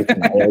 Yeah,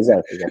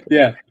 exactly.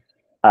 Yeah.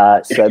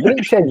 But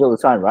it changes all the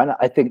time, right?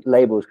 I think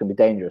labels can be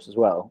dangerous as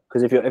well,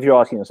 because if you're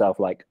asking yourself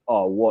like,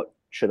 oh, what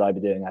should I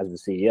be doing as the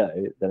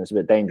CEO, then it's a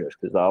bit dangerous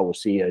because well,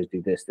 CEOs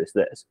do this.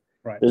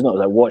 Right. There's not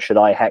like, what should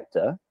I,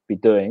 Hector, be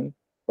doing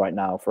right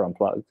now for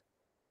Unplugged?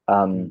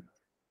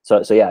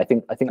 So yeah, I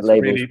think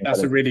labels.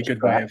 That's a really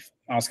good way of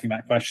asking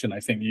that question. I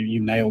think you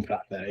nailed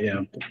that there.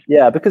 Yeah.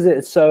 Yeah, because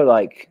it's so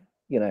like,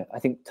 I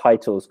think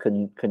titles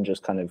can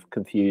just kind of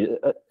confuse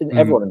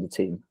everyone in the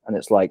team, and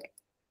it's like,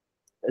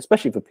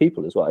 especially for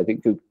people as well, I think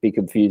it could be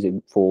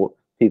confusing for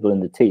people in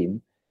the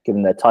team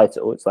given their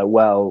title. It's like,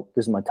 well,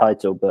 this is my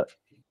title, but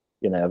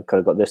I've kind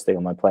of got this thing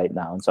on my plate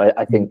now. And so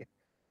I think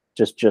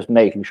just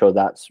making sure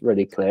that's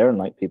really clear and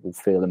like people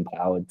feel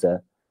empowered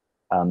to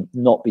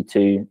not be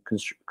too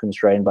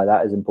constrained by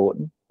that is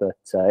important. But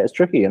it's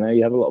tricky,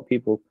 you have a lot of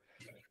people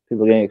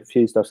getting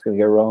confused, stuff's going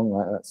to go wrong.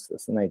 Like that's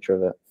the nature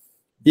of it.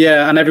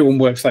 Yeah, and everyone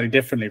works slightly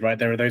differently, right?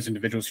 There are those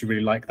individuals who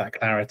really like that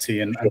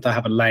clarity and to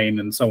have a lane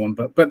and so on.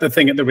 But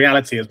the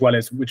reality as well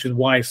is, which is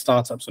why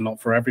startups are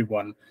not for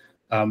everyone,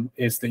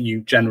 is that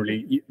you're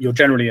generally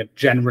a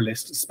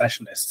generalist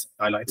specialist.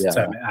 I like to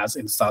term it as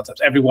in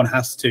startups. Everyone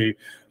has to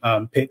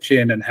pitch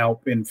in and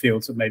help in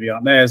fields that maybe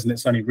aren't theirs, and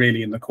it's only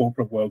really in the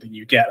corporate world that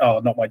you get, oh,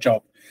 not my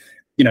job,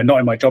 not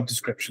in my job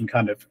description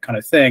kind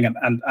of thing.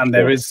 And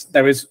there is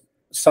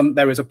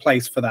a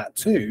place for that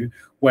too,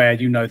 where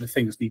that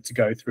things need to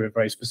go through a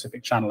very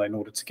specific channel in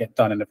order to get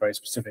done in a very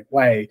specific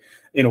way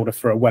in order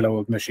for a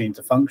well-oiled machine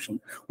to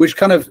function, which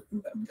kind of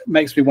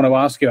makes me want to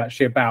ask you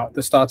actually about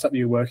the startup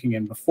you were working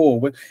in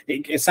before.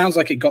 It sounds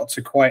like it got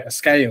to quite a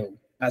scale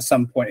at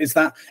some point. Is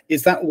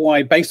that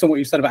why, based on what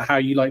you said about how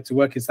you like to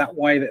work, is that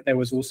why that there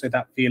was also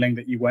that feeling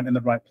that you weren't in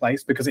the right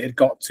place because it had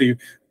got to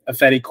a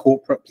fairly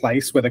corporate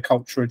place where the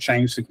culture had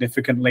changed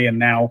significantly and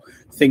now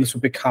things were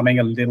becoming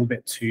a little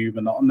bit too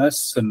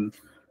monotonous? And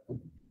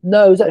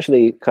no, it was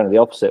actually kind of the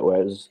opposite,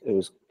 where it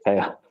was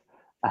chaos.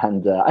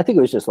 And I think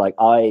it was just like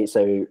I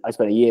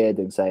spent a year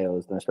doing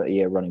sales, then I spent a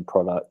year running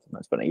product, and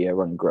I spent a year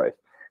running growth.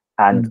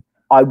 And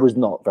I was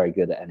not very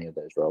good at any of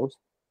those roles.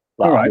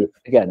 Like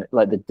again,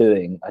 like the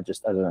doing, I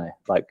don't know,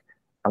 like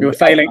you were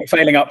failing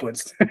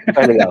upwards.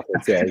 Failing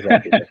upwards, yeah,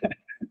 exactly.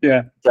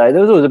 Yeah. So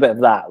there was always a bit of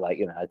that, like,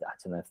 I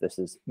don't know if this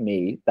is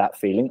me, that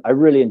feeling. I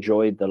really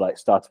enjoyed the like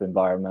startup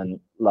environment,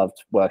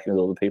 loved working with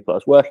all the people I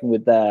was working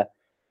with there.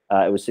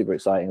 It was super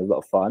exciting, it was a lot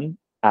of fun.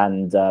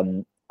 And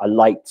I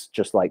liked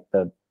just like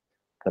the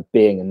kind of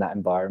being in that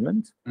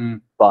environment.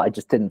 But I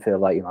just didn't feel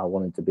like, I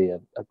wanted to be a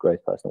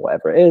growth person or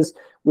whatever it is.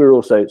 We were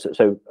also,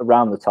 so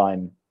around the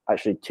time,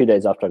 actually 2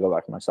 days after I got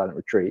back from my silent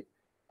retreat,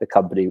 the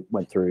company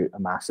went through a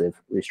massive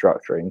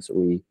restructuring. So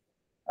we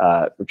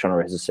were trying to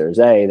raise a Series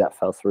A, that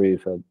fell through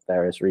for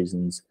various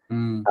reasons.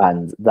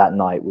 And that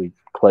night we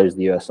closed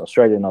the US and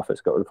Australian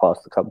office, got rid of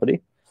half the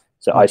company.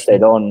 So I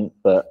stayed on,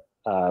 but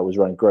was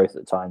running growth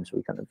at the time. So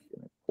we kind of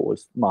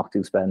paused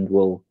marketing spend.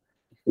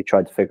 We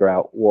tried to figure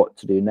out what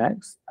to do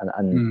next.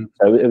 And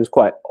so it was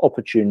quite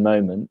opportune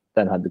moment.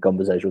 Then had the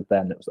conversation with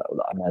Ben. It was like,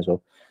 well, I might as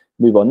well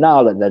move on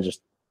now. Like they're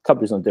just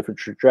companies on different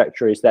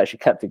trajectories. They actually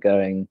kept it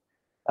going.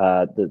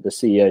 The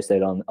CEO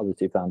stayed on, other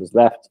two founders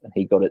left, and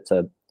he got it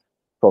to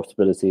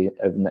profitability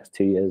over the next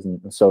 2 years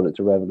and sold it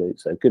to Revolut.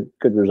 So good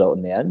result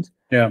in the end.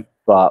 Yeah.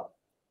 But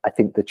I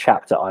think the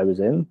chapter I was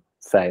in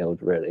failed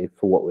really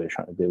for what we were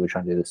trying to do. We were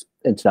trying to do this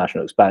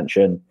international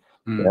expansion.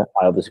 I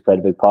obviously played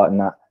a big part in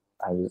that.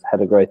 I was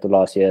head of growth the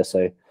last year,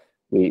 so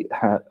we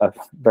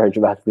very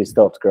dramatically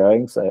stopped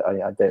growing. So I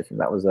don't think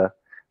that was a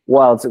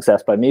wild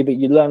success by me, but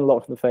you learn a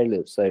lot from the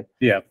failures. So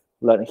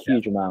learn a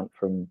huge amount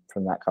from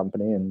that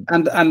company, and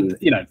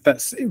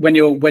that's when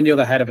you're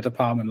the head of a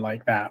department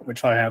like that,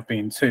 which I have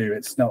been too.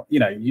 It's not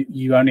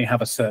you only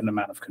have a certain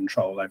amount of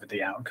control over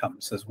the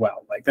outcomes as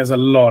well. Like there's a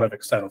lot of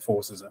external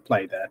forces at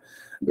play there,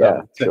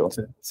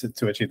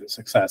 to achieve the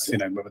success.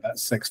 Whether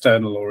that's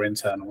external or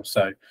internal.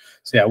 So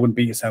I wouldn't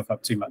beat yourself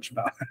up too much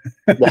about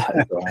it.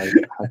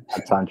 I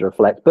had time to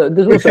reflect, but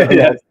there's also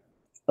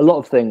a lot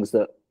of things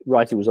that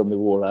writing was on the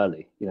wall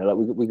early. Like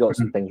we got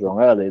some things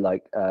wrong early,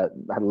 like had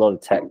a lot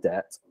of tech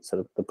debt,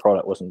 so the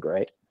product wasn't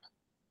great,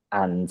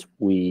 and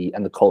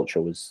the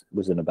culture was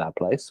in a bad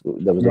place.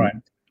 There was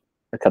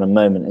a kind of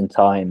moment in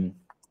time,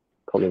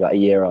 probably about a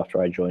year after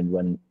I joined,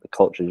 when the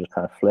culture just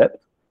kind of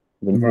flipped.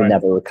 We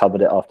never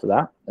recovered it after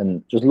that,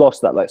 and just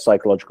lost that like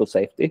psychological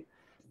safety.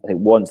 I think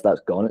once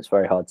that's gone, it's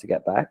very hard to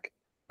get back.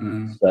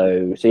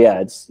 So yeah,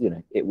 it's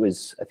it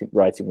was, I think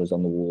writing was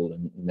on the wall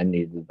and then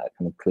needed that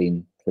kind of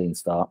clean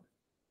start.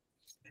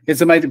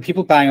 It's amazing.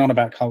 People bang on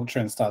about culture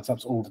in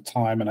startups all the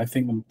time, and I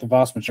think the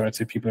vast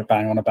majority of people who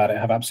bang on about it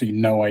have absolutely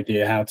no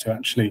idea how to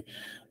actually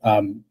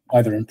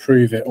either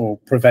improve it or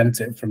prevent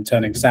it from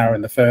turning sour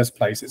in the first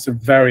place.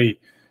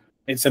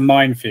 It's a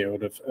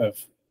minefield of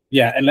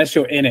yeah, unless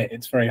you're in it,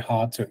 it's very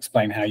hard to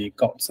explain how you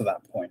got to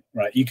that point,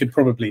 right? You could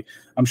probably,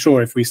 I'm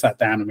sure if we sat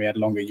down and we had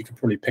longer, you could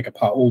probably pick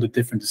apart all the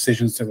different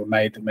decisions that were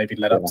made that maybe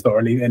led up to, or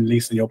at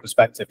least in your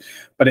perspective.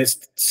 But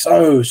it's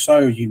so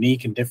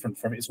unique and different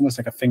from, it's almost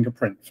like a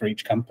fingerprint for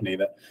each company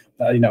that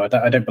you know,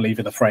 I don't believe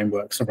in the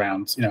frameworks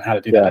around, you know, how to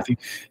do that. I think,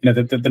 you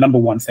know, the number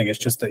one thing is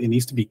just that it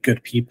needs to be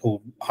good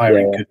people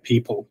hiring good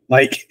people.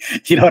 Like,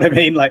 you know what I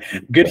mean? Like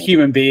good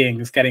human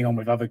beings getting on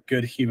with other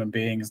good human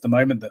beings. The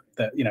moment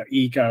that you know,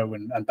 ego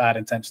and bad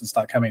intentions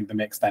start coming in the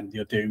mix, then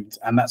you're doomed.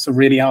 And that's a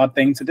really hard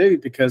thing to do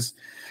because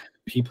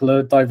people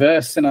are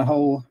diverse in a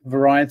whole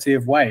variety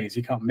of ways.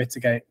 You can't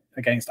mitigate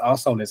against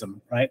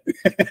arseholism, right?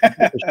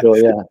 For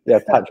sure, yeah.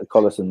 Patrick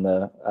Collison,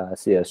 the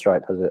CEO of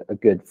Stripe, has a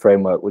good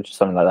framework, which is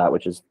something like that,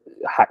 which is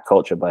hack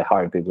culture by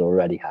hiring people who are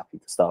already happy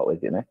to start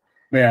with, you know.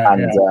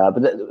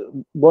 But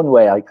one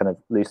way I kind of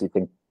loosely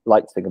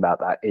like to think about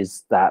that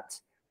is that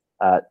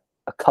a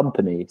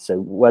company. So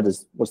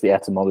what's the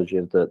etymology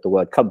of the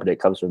word company? It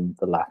comes from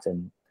the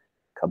Latin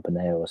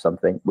company or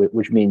something,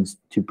 which means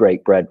to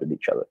break bread with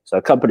each other. So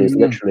a company is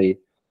literally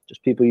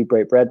just people you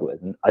break bread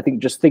with. And I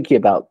think just thinking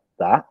about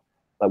that,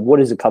 like what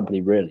is a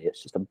company really?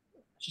 It's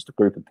just a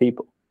group of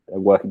people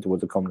working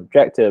towards a common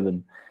objective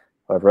and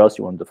however else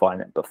you want to define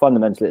it. But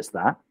fundamentally, it's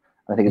that.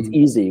 And I think it's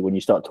easy when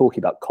you start talking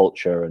about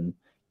culture and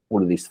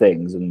all of these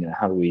things, and you know,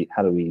 how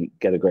do we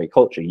get a great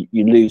culture?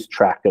 You lose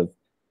track of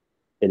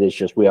it. Is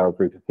just we are a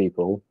group of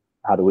people.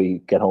 How do we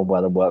get on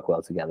well and work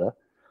well together?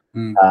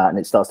 And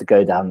it starts to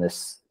go down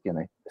this, you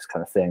know, this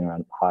kind of thing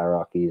around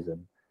hierarchies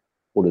and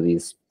all of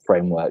these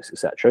frameworks,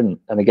 etc.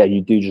 And again,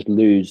 you do just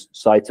lose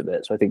sight of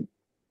it. So I think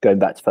going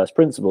back to first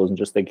principles and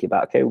just thinking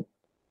about, okay,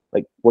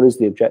 like what is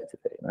the objective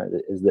here? You know,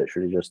 it is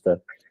literally just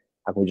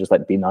how can we just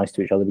like be nice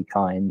to each other, be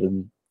kind,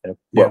 and you know,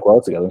 work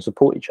well together and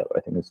support each other. I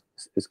think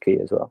is key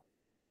as well.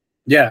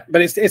 Yeah,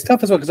 but it's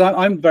tough as well because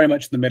I'm very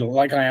much in the middle,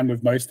 like I am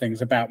with most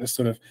things, about this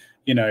sort of,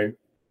 you know,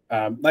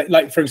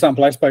 like for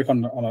example, I spoke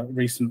on a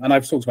recent, and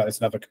I've talked about this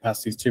in other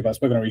capacities too, but I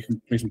spoke on a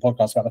recent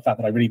podcast about the fact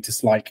that I really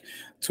dislike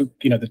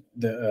you know,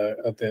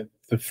 the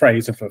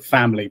phrase of a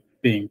family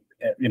being,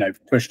 you know,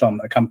 pushed on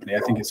a company.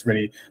 I think it's a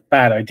really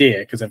bad idea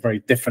because they're very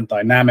different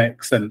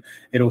dynamics, and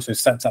it also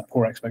sets up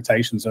poor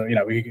expectations. Or, you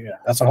know,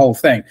 that's a whole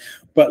thing.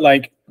 But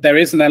like, there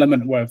is an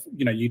element where,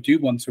 you know, you do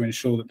want to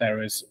ensure that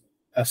there is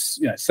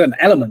you know, certain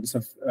elements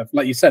of,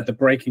 like you said, the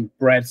breaking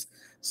bread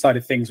side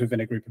of things within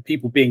a group of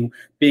people, being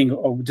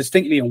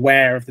distinctly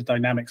aware of the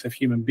dynamics of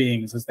human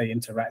beings as they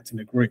interact in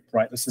a group,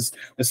 right? This is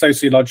the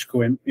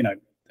sociological, you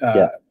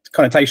know,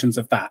 connotations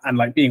of that, and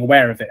like being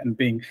aware of it and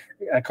being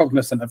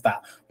cognizant of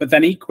that. But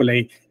then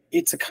equally,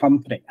 it's a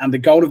company, and the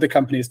goal of the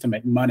company is to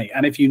make money.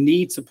 And if you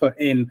need to put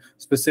in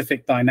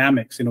specific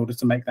dynamics in order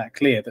to make that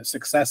clear, that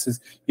success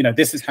is, you know,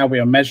 this is how we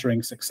are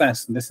measuring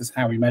success and this is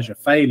how we measure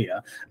failure.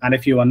 And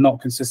if you are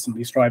not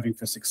consistently striving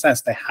for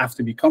success, there have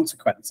to be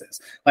consequences.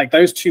 Like,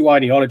 those two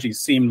ideologies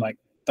seem like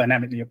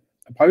dynamically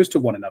opposed to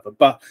one another,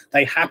 but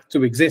they have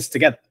to exist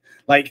together.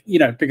 Like, you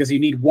know, because you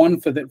need one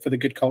for the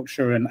good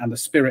culture and the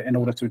spirit in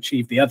order to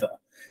achieve the other.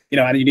 You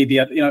know, and you need the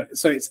other, you know,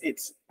 so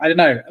it's I don't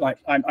know, like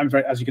I'm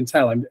very, as you can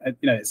tell, I'm,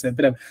 you know, it's a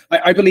bit of,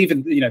 I believe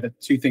in, you know, the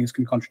two things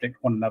can contradict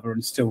one another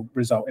and still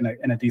result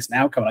in a decent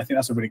outcome. And I think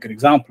that's a really good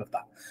example of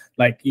that.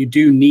 Like, you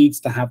do need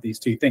to have these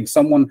two things.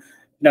 Someone, you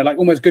know, like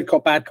almost good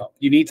cop, bad cop.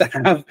 You need to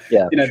have,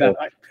 you know, that.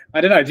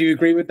 I don't know. Do you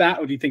agree with that,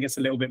 or do you think it's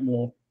a little bit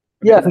more?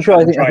 Yeah, for sure.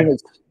 I think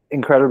it's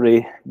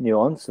incredibly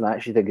nuanced, and I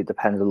actually think it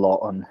depends a lot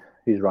on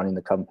who's running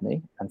the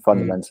company, and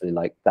fundamentally,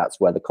 like, that's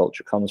where the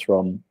culture comes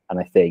from. And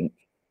I think,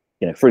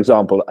 you know, for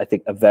example, I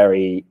think a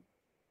very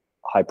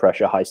high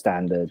pressure, high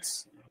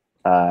standards,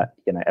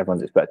 you know,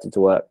 everyone's expected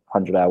to work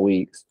 100-hour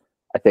weeks.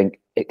 I think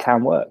it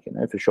can work, you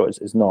know, for sure.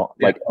 It's not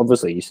like,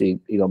 obviously you see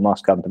Elon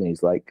Musk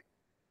companies, like,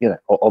 you know,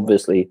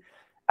 obviously,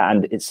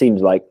 and it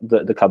seems like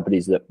the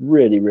companies that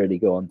really, really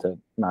go on to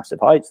massive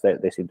heights,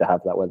 they seem to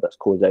have that, whether that's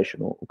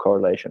causation or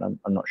correlation,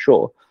 I'm not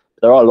sure.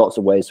 But there are lots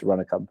of ways to run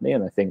a company.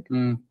 And I think,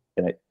 you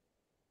know,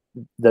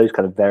 those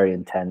kind of very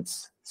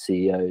intense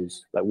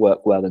CEOs like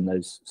work well in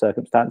those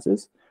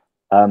circumstances.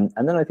 And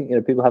then I think, you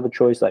know, people have a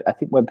choice. Like, I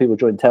think when people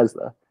join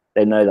Tesla,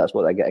 they know that's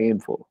what they're getting in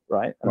for,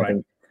 right? And I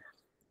think,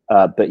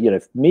 but, you know,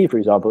 for me, for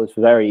example, it's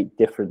very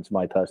different to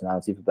my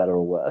personality, for better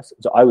or worse.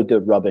 So I would do a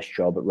rubbish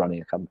job at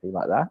running a company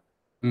like that.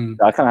 So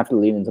I kind of have to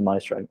lean into my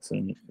strengths,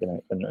 and, you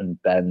know,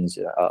 and Ben's,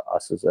 you know,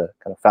 us as a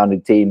kind of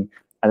founding team.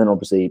 And then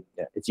obviously, you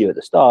know, it's you at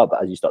the start,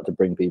 but as you start to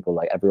bring people,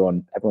 like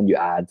everyone you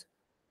add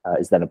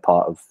is then a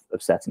part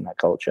of setting that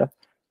culture.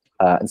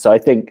 And so I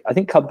think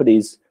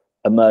companies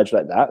emerge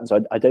like that. And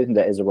so I don't think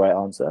there is a right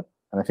answer.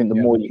 And I think the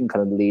more you can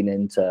kind of lean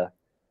into,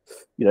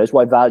 you know, it's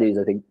why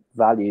I think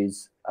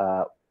values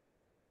are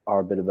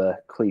a bit of a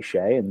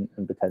cliche and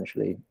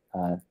potentially,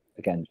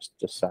 again,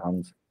 just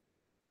sound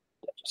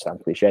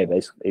sound cliche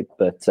basically,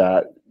 but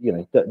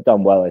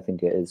done well, I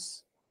think it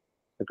is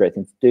a great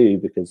thing to do,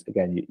 because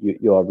again,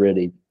 you are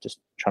really just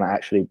trying to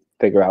actually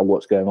figure out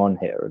what's going on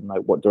here and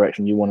like what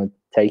direction you want to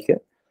take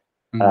it.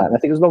 And I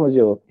think as long as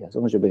you're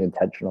being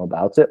intentional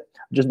about it,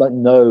 just like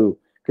know,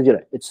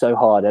 because it's so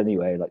hard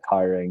anyway, like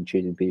hiring,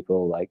 choosing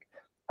people, like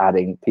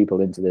adding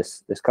people into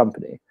this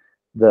company,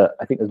 that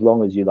I think as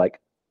long as you like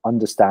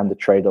understand the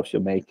trade-offs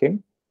you're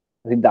making,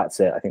 I think that's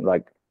it. I think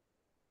like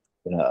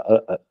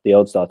the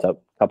old startup,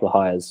 a couple of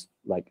hires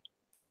like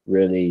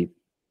really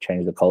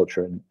changed the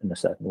culture in a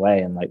certain way,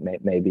 and like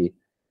maybe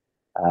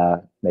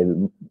kind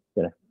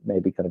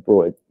of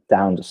brought it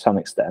down to some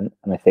extent.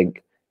 And I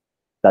think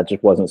that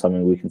just wasn't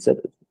something we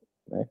considered.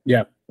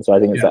 Yeah. So I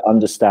think it's like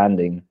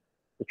understanding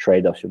the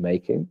trade-offs you're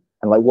making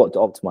and like what to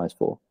optimize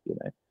for.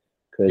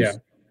 Because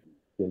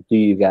do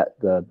you get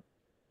the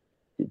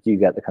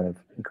kind of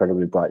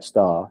incredibly bright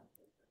star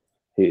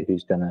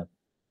who's going to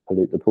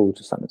pollute the pool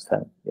to some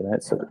extent?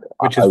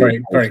 Which is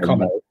very, very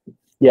common.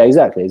 Yeah,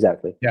 exactly.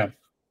 Yeah.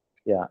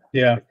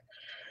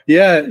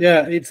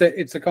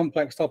 It's a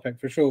complex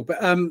topic for sure. But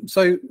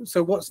so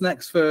what's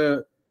next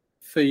for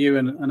you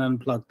and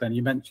Unplugged then?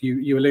 You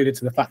mentioned you alluded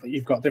to the fact that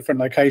you've got different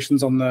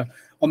locations on the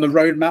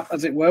roadmap,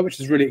 as it were,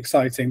 which is really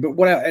exciting. But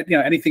what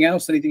anything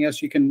else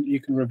you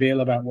can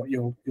reveal about what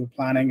you're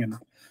planning and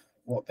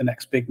what the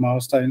next big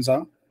milestones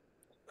are?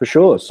 For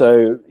sure.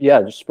 So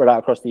just spread out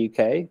across the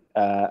UK.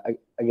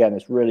 Again,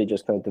 it's really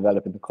just kind of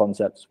developing the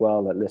concept as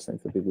well, like listening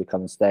to people who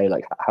come and stay.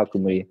 Like, how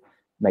can we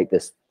make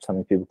this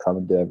something people come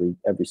and do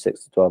every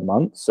 6 to 12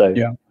 months? So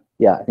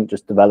I think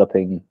just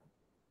developing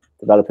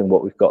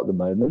what we've got at the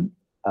moment.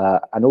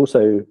 And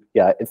also,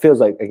 it feels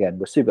like, again,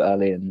 we're super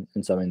early in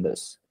something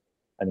that's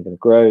only going to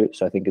grow.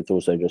 So I think it's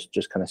also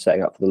just kind of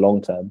setting up for the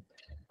long term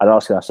and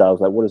asking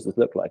ourselves, like, what does this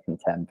look like in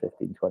 10,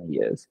 15, 20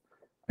 years?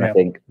 And I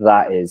think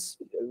that is,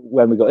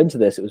 when we got into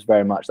this, it was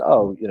very much,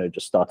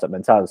 just startup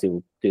mentality.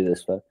 We'll do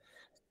this for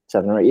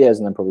 7 or 8 years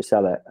and then probably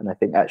sell it. And I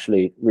think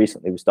actually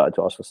recently we started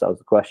to ask ourselves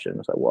the question,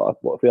 it's like, what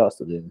if we asked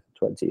to do in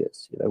 20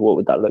 years? What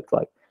would that look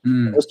like?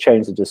 It does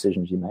change the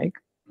decisions you make.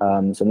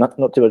 So not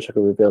too much I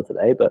can reveal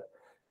today, but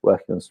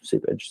working on some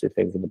super interesting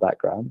things in the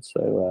background.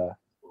 So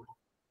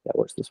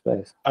watch the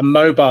space. A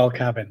mobile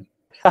cabin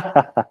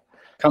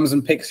comes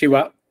and picks you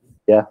up.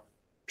 Yeah.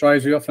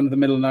 Drives you off into the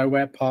middle of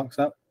nowhere, parks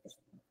up.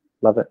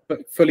 Love it.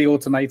 But fully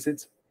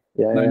automated.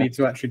 Yeah. No need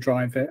to actually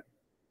drive it.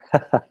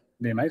 It'd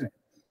be amazing.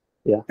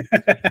 Yeah.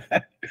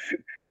 There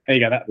you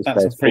go.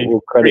 That's a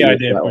free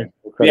idea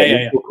for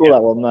you. We'll call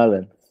that one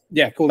Merlin.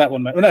 Yeah, call that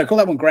one. No, call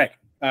that one Greg.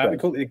 We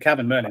call it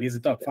Cabin Merlin. He's a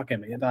dog. Fuck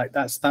him. Like,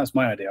 that's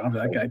my idea. I'm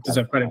like, okay,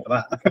 deserve credit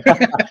for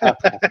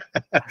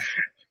that.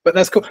 But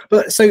that's cool.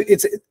 But so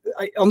it's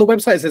on the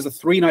website. It says a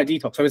 3-night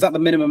detox. So is that the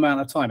minimum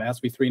amount of time? It has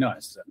to be 3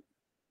 nights. Is it?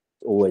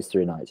 Always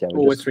 3 nights. Yeah,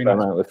 always 3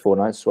 nights. With 4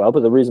 nights as well.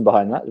 But the reason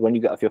behind that is when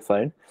you get off your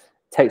phone,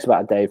 it takes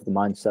about a day for the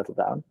mind to settle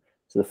down.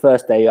 So the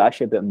first day you're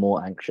actually a bit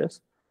more anxious.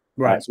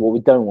 Right. So what we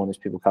don't want is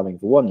people coming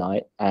for one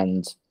night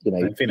and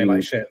feeling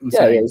like shit. And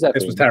exactly.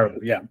 This was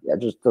terrible. Yeah, it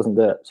just doesn't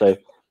do it. So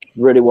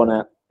really want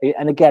to.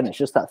 And again, it's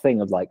just that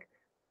thing of like,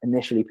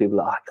 initially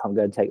people are like, I can't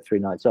go and take 3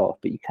 nights off,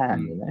 but you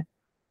can, And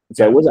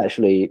so it was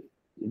actually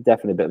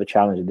definitely a bit of a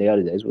challenge in the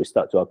early days. We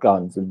stuck to our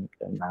guns and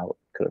now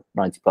kind of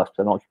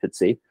 90+%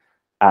 occupancy.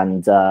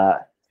 And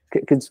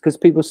because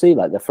people see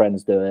like their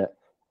friends do it,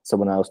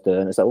 someone else do it,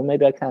 and it's like, well,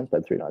 maybe I can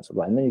spend 3 nights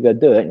offline. And then you go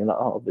do it, and you're like,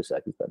 oh, obviously I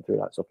can spend 3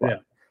 nights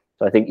offline.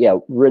 So I think,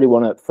 really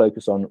want to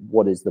focus on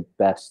what is the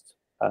best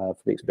for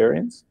the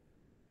experience.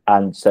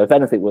 And so if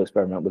anything, we'll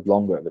experiment with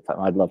longer at the time.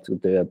 I'd love to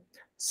do a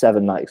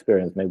 7-night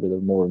experience, maybe with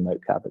a more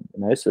remote cabin,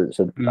 So I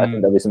think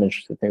there'll be some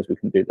interesting things we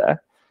can do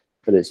there.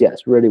 But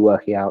it's really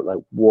working out like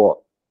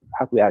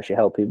how can we actually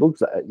help people?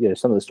 Because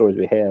some of the stories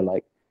we hear,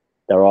 like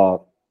there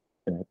are,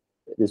 it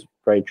is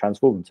very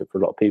transformative for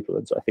a lot of people,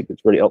 and so I think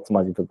it's really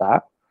optimizing for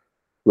that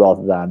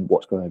rather than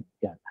what's going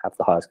to have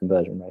the highest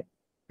conversion rate.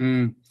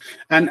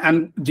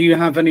 And do you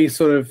have any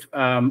sort of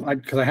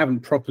because I haven't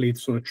properly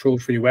sort of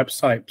trawled through your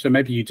website, so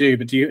maybe you do,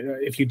 but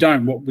if you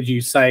don't, what would you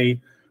say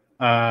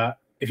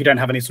if you don't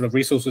have any sort of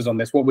resources on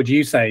this, what would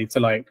you say to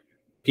like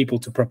people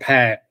to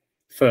prepare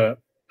for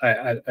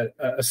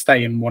a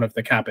stay in one of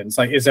the cabins?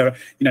 Like, is there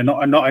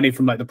not only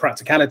from like the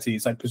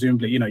practicalities, like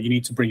presumably you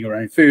need to bring your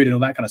own food and all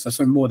that kind of stuff,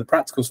 so more the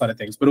practical side of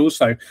things, but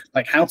also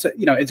like how to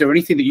is there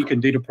anything that you can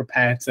do to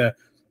prepare to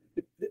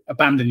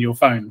abandon your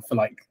phone for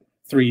like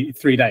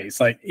three days?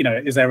 Like,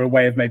 is there a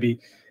way of maybe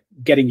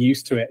getting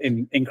used to it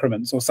in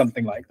increments or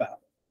something like that?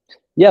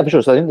 Yeah, for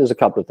sure. So I think there's a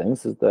couple of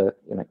things. There's the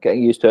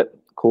getting used to it.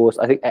 Of course,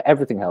 I think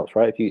everything helps,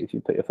 right? If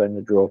you put your phone in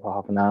the drawer for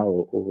half an hour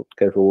or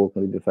go for a walk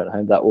and leave your phone at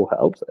home, that all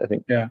helps. I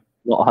think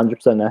not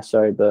 100%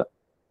 necessary, but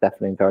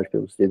definitely encourage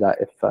people to do that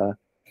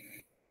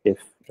if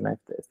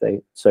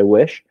they so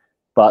wish.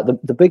 But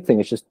the big thing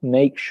is just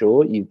make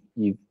sure you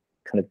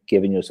kind of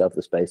given yourself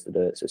the space to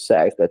do it. So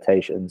set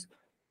expectations.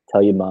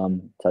 Tell your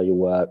mum, tell your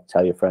work,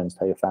 tell your friends,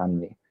 tell your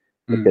family,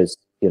 because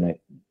and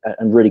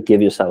really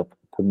give yourself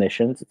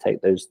permission to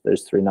take those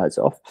 3 nights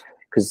off,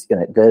 because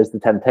there's the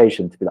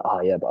temptation to be like, oh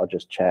yeah, but I'll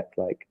just check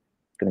like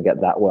going to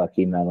get that work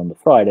email on the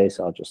Friday,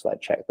 so I'll just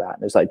like check that.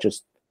 And it's like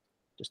just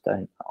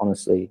don't.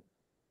 Honestly,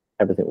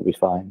 everything will be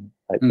fine.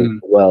 Like the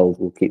world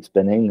will keep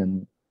spinning,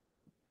 and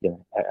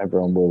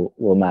everyone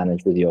will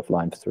manage with you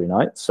offline for 3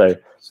 nights. So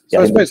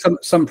I suppose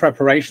some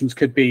preparations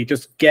could be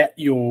just get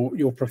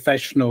your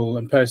professional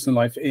and personal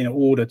life in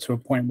order to a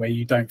point where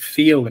you don't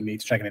feel the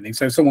need to check anything.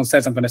 So if someone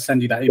says, I'm going to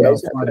send you that email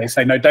on Friday,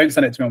 say, no, don't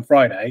send it to me on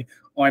Friday.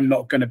 I'm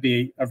not going to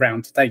be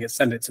around to take it.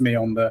 Send it to me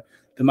on the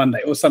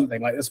Monday or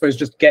something. Like, I suppose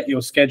just get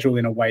your schedule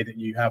in a way that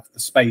you have the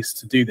space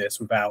to do this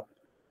without,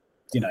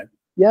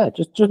 Yeah,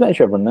 just make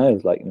sure everyone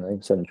knows, like, you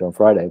can send it to you on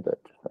Friday, but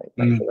like,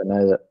 make sure they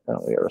know that they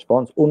don't get a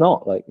response or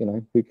not. Like,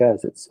 who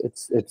cares? It's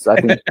I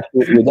think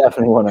we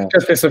definitely want to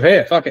just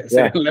disappear. Fuck it.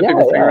 Yeah, Let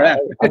people figure it out.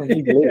 I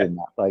really believe in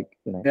that. Like,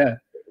 yeah,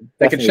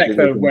 they can check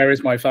the "Where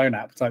is my phone"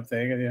 app type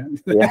thing.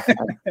 Yeah,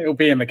 it'll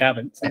be in the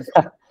cabin. So.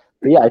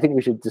 But yeah, I think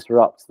we should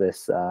disrupt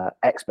this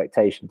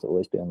expectation to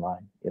always be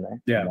online.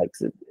 Yeah, like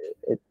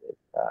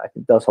I think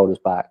it does hold us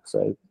back.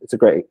 So it's a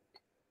great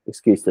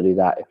excuse to do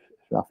that. If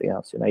nothing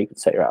else, you can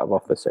say you're out of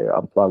office, say you're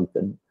unplugged,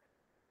 and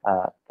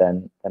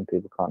then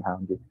people can't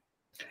hound you.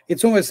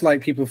 It's almost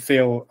like people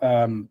feel.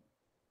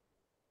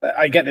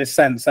 I get this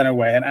sense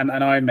anyway, and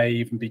I may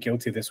even be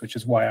guilty of this, which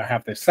is why I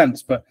have this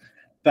sense. But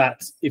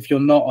that if you're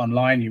not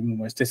online, you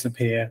almost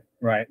disappear,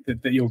 right?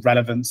 That your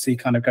relevancy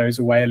kind of goes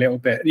away a little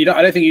bit. I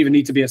don't think you even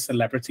need to be a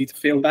celebrity to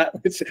feel that.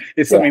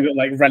 It's something that,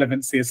 like,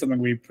 relevancy is something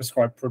we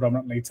prescribe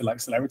predominantly to, like,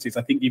 celebrities.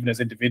 I think even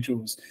as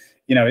individuals,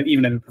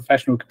 even in a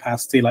professional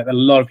capacity, like a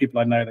lot of people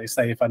I know, they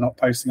say if I'm not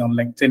posting on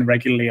LinkedIn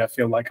regularly, I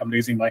feel like I'm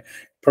losing my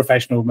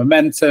professional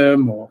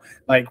momentum, or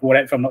like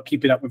whatever. If I'm not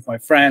keeping up with my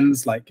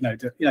friends, like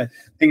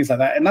things like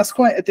that. And that's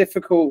quite a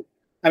difficult.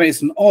 I mean,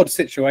 it's an odd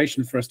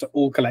situation for us to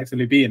all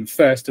collectively be in.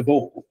 First of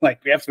all,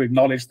 like, we have to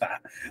acknowledge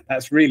that.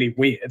 That's really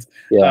weird.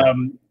 Yeah.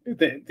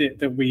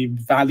 That we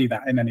value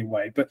that in any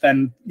way. But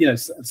then,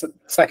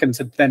 second,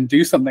 to then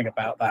do something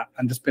about that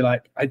and just be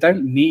like, I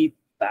don't need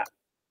that.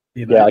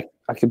 Yeah,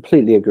 I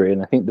completely agree.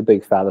 And I think the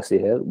big fallacy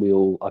here that we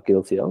all are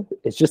guilty of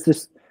is just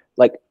this,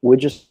 like,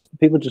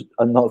 people just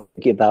are not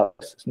thinking about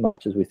us as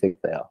much as we think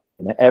they are.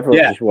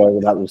 Everyone's just worrying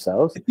about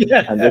themselves.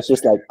 And it's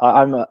just like,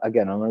 I'm a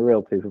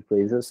real people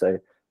pleaser. So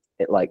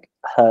it like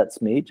hurts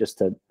me just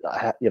to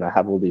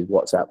have all these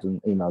WhatsApps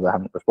and emails I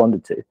haven't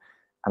responded to,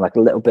 and like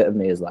a little bit of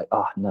me is like,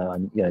 oh no,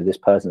 this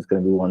person's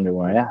going to be wondering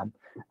where I am.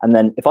 And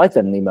then if I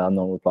send an email and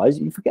no one replies,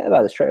 you forget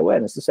about it straight away,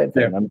 and it's the same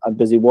thing. I'm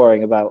busy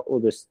worrying about all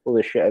this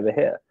shit over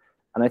here.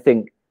 And I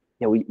think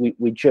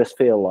we just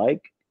feel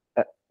like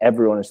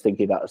everyone is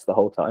thinking about us the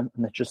whole time,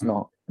 and they're just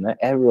not.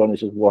 Everyone is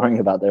just worrying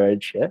about their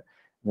own shit,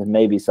 and then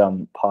maybe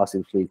some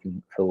passive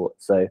fleeting thought.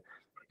 So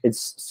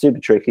it's super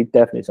tricky,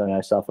 definitely something I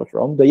suffer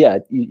from. But yeah,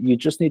 you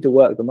just need to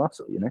work the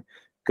muscle,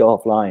 go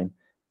offline,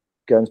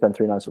 go and spend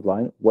 3 nights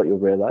offline. What you'll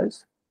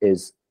realize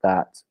is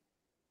that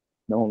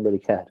no one really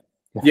cared.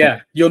 Yeah,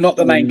 you're not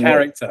the main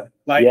character.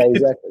 Like,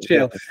 exactly.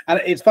 Chill. Yeah.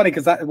 And it's funny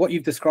because what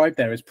you've described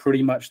there is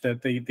pretty much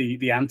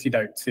the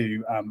antidote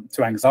to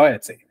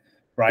anxiety,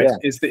 right? Yeah.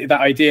 Is that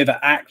idea that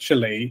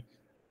actually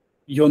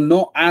you're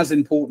not as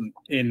important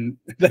in,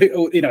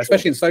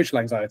 especially in social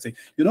anxiety,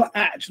 you're not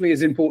actually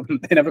as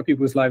important in other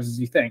people's lives as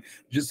you think.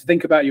 Just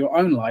think about your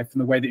own life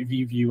and the way that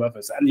you view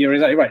others. And you're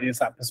exactly right. It's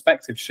that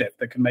perspective shift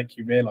that can make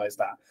you realize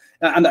that.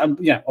 And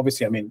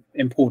obviously, I mean,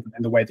 important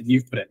in the way that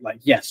you've put it. Like,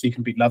 yes, you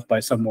can be loved by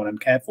someone and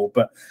cared for,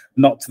 but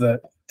not to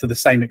the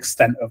same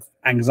extent of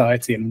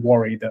anxiety and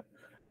worry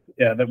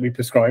that we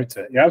prescribe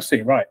to it. You're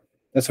absolutely right.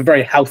 That's a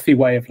very healthy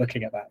way of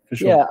looking at that, for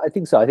sure. Yeah, I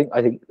think so. I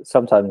think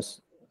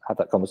sometimes have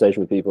that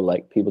conversation with people,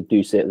 like, people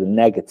do see it as a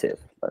negative,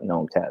 like no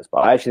one cares, but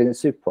I actually think it's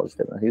super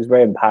positive. I think it's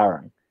very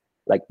empowering.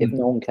 Like, if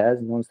no one cares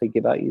and no one's thinking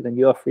about you, then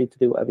you are free to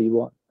do whatever you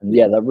want. And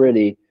yeah, that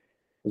really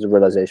was a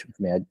realization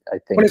for me. I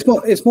think.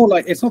 Well, it's more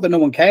like, it's not that no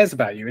one cares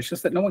about you. It's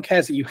just that no one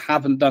cares that you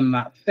haven't done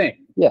that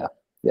thing. Yeah.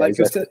 Like,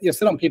 exactly. you're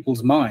still on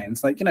people's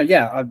minds. Like,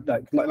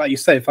 like you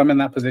say, if I'm in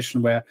that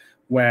position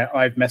where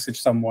I've messaged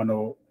someone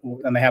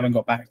and they haven't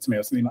got back to me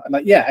or something,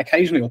 like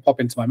occasionally it'll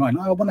pop into my mind.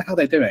 Oh, I wonder how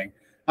they're doing.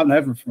 I haven't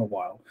heard from them for a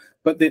while.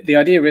 But the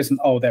idea isn't,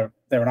 oh, they're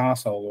an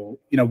arsehole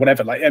or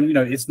whatever. Like,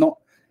 it's not.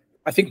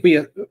 I think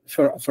we,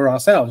 for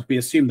ourselves, we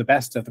assume the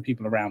best of the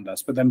people around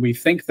us, but then we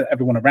think that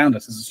everyone around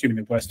us is assuming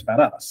the worst about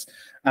us,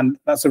 and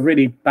that's a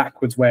really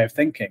backwards way of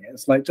thinking.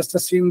 It's like, just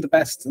assume the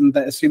best and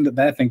assume that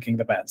they're thinking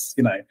the best.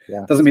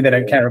 Doesn't mean they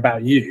don't care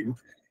about you.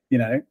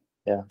 Yeah,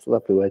 it's a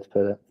lovely way to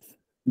put it.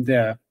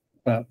 Yeah,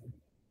 but.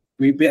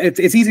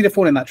 It's easy to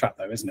fall in that trap,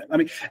 though, isn't it? I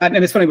mean, and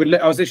it's funny.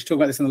 I was actually talking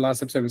about this in the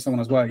last episode with someone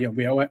as well. Yeah,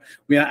 we are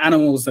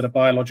animals that are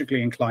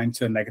biologically inclined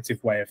to a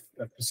negative way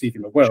of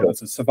perceiving the world. Sure.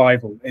 It's a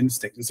survival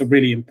instinct. It's a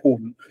really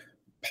important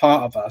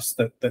part of us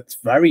that's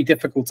very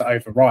difficult to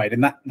override,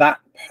 and that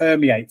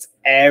permeates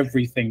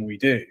everything we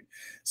do.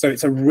 So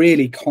it's a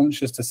really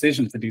conscious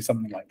decision to do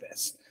something like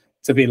this,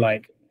 to be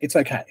like, it's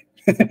okay,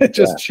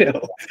 just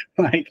chill.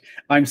 Like,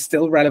 I'm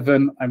still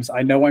relevant.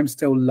 I know I'm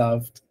still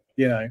loved.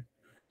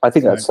 I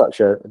think that's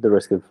the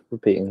risk of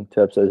repeating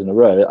 2 episodes in a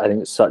row. I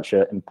think it's such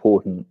an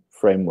important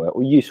framework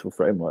or useful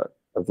framework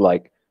of,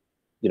 like,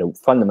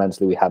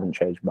 fundamentally we haven't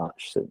changed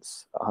much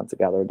since our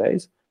hunter-gatherer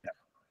days.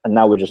 And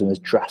now we're just in this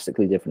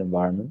drastically different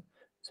environment.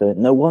 So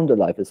no wonder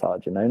life is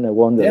hard, no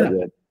wonder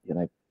that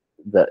we're,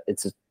 that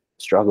it's a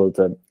struggle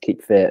to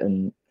keep fit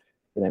and,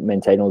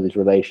 maintain all these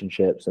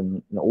relationships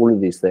and all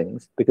of these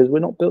things, because we're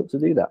not built to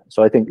do that.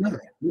 So I think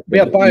we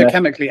are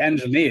biochemically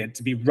engineered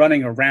to be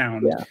running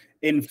around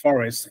in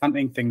forests,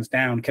 hunting things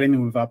down, killing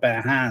them with our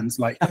bare hands,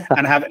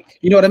 and having,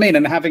 what I mean?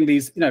 And having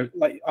these,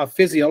 our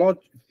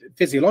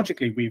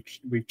physiologically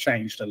we've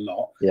changed a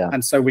lot.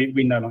 And so we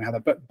no longer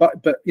have that.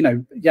 But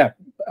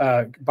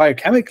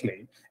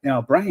biochemically in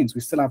our brains,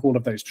 we still have all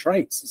of those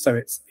traits. So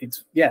it's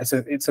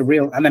a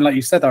real, and then like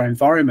you said, our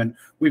environment,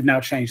 we've now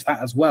changed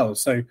that as well.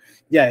 So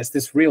it's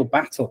this real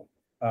battle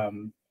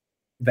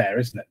there,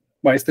 isn't it?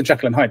 Well, it's the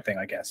Jekyll and Hyde thing,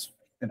 I guess.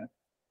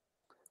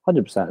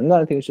 100%. And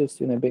I think it's just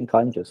being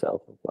kind to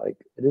yourself. Like,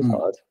 it is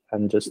hard,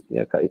 and just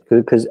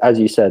because as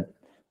you said,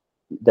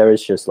 there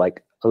is just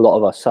like a lot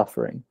of our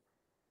suffering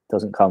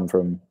doesn't come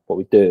from what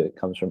we do. It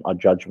comes from our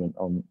judgment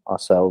on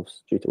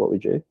ourselves due to what we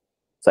do.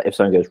 So if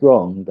something goes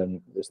wrong,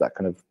 then there's that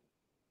kind of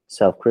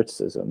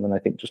self-criticism, and I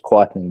think just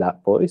quietening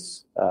that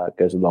voice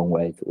goes a long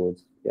way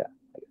towards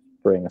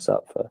freeing us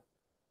up for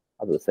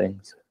other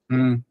things.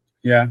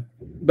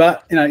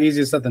 But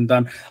easier said than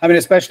done. I mean,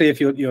 especially if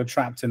you're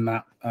trapped in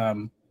that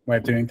way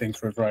of doing things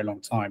for a very long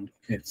time.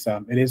 It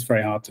is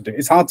very hard to do.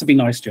 It's hard to be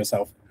nice to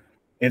yourself.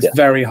 It's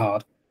very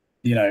hard,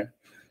 and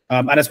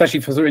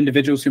especially for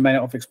individuals who may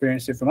not have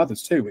experienced it from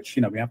others too, which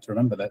we have to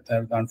remember that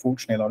there are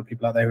unfortunately a lot of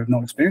people out there who have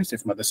not experienced it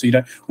from others, so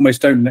you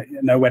almost don't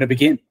know where to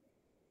begin.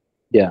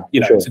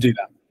 To do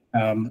that.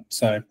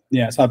 So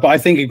but I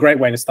think a great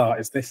way to start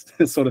is this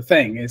sort of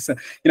thing. Is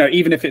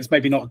even if it's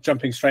maybe not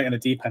jumping straight in the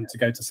deep end to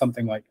go to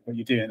something like what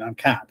you do in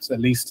Uncapped, at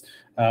least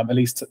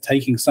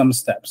taking some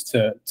steps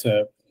to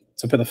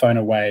put the phone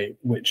away,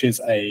 which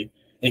is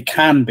it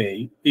can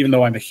be, even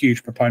though I'm a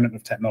huge proponent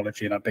of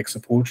technology and a big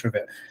supporter of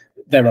it,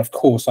 there of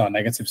course are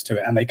negatives to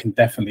it, and they can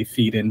definitely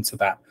feed into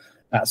that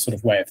sort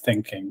of way of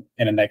thinking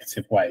in a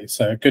negative way.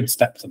 So a good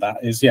step to that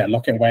is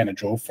lock it away in a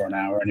drawer for an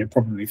hour, and you'll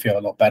probably feel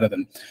a lot better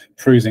than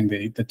cruising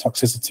the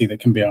toxicity that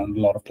can be on a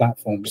lot of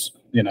platforms.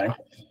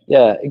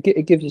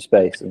 It gives you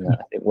space, and I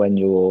think when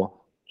you're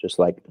just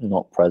like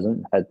not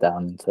present, head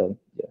down into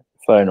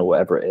phone or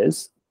whatever it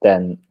is,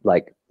 then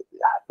like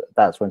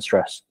that's when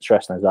stress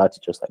and anxiety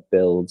just like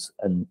builds,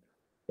 and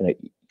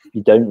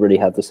you don't really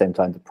have the same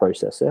time to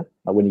process it.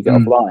 Like when you get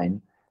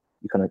offline,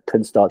 you kind of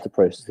can start to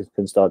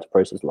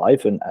process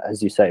life. And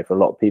as you say, for a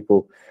lot of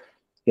people,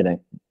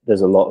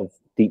 there's a lot of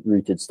deep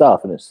rooted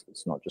stuff, and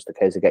it's not just a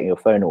case of getting your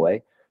phone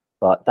away,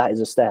 but that is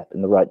a step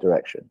in the right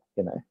direction,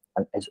 and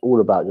it's all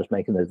about just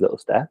making those little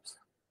steps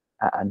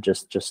and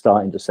just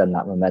starting to send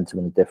that momentum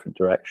in a different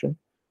direction.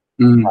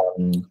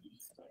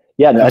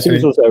 I think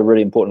it's also a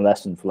really important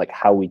lesson for like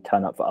how we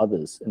turn up for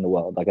others in the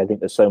world. Like I think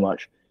there's so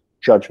much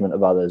judgment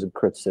of others and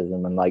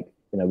criticism, and like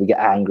we get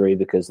angry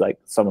because like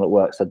someone at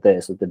work said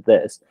this or did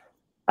this,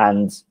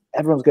 and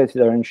everyone's going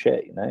through their own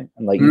shit, and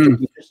like you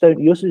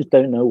also just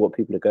don't know what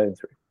people are going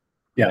through.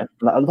 Like,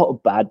 a lot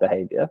of bad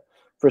behavior.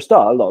 For a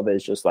start, a lot of it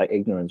is just like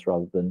ignorance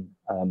rather than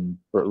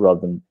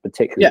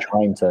particularly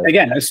trying to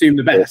assume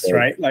the best,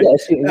 right? Like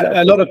exactly.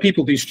 A lot of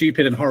people do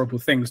stupid and horrible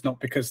things not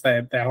because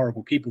they're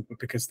horrible people, but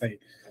because they.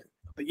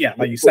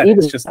 Like you said,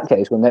 it's just in that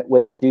case when they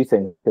do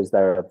things because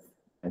they're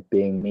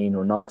being mean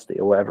or nasty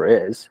or whatever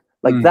it is.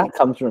 Like that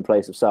comes from a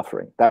place of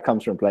suffering. That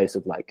comes from a place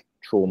of like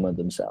trauma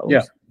themselves.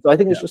 So I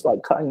think it's just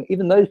like cutting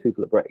even those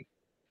people a break,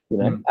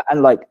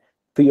 and like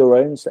for your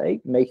own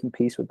sake, making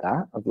peace with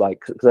that. Of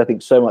like, because I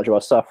think so much of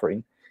our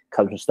suffering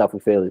comes from stuff we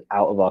feel is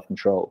out of our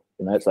control.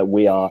 It's like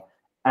we are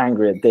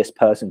angry at this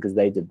person because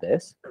they did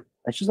this.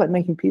 It's just like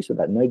making peace with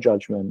that, no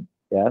judgment.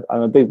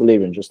 I'm a big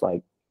believer in just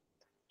like,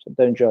 so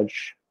don't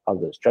judge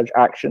others, judge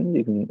action.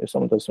 You can, if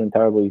someone does something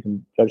terrible, you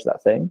can judge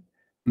that thing.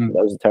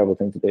 That was a terrible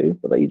thing to do,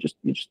 but like, you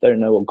just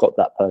don't know what got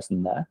that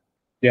person there.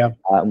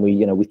 And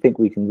we think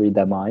we can read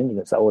their mind, and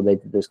it's like, oh, they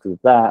did this because of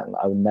that, and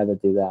I would never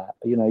do that.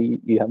 But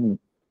you haven't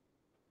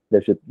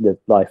lived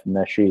life in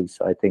their shoes.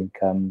 So I think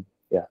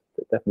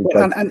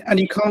definitely. And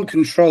you can't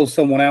control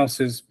someone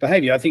else's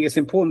behavior. I think it's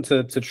important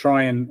to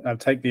try and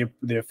take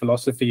the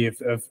philosophy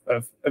of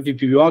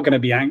if you are going to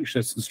be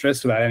anxious and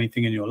stressed about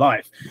anything in your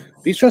life,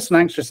 be stressed and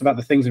anxious about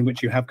the things in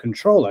which you have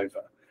control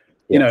over.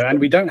 And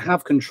we don't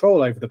have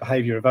control over the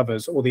behavior of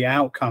others or the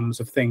outcomes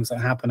of things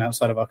that happen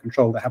outside of our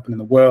control, that happen in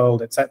the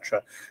world,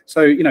 etc. So,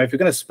 if you're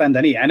going to spend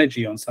any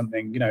energy on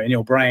something, in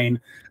your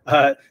brain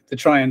to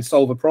try and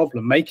solve a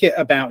problem, make it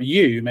about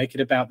you, make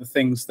it about the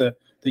things that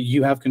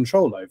you have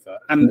control over.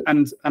 And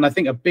I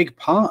think a big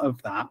part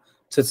of that,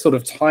 to sort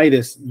of tie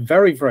this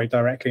very, very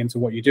directly into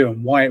what you do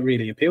and why it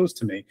really appeals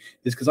to me,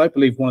 is because I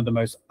believe one of the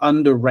most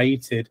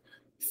underrated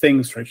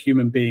things for a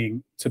human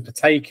being to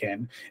partake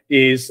in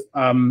is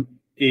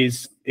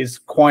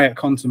quiet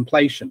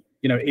contemplation.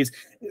 Is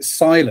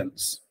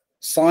silence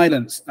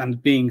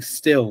and being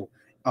still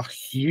are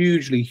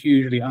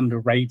hugely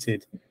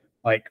underrated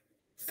like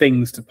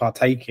things to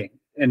partake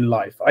in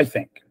life, I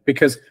think,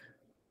 because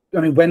I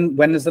mean,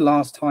 when is the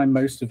last time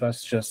most of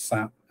us just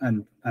sat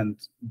and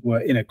were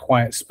in a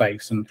quiet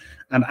space and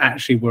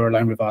actually were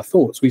alone with our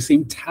thoughts? We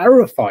seem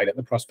terrified at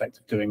the prospect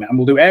of doing that, and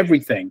we'll do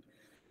everything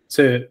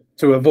to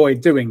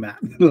avoid doing that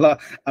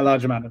a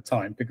large amount of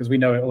time, because we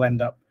know it will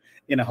end up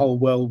in a whole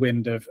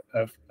whirlwind of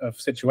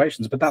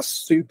situations. But that's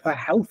super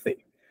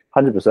healthy.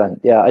 100%.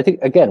 Yeah, I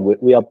think again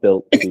we are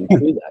built to do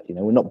that. You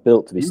know, we're not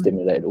built to be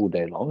stimulated all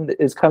day long.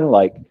 It's kind of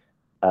like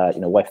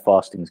why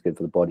fasting is good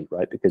for the body,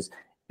 right? Because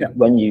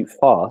when you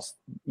fast,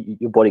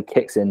 your body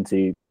kicks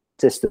into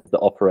systems that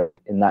operate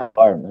in that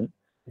environment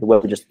where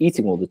we're just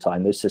eating all the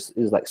time. There's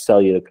like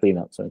cellular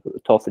cleanup, something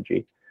called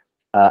autophagy,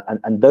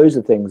 and those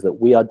are things that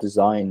we are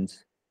designed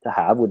to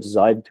have. We're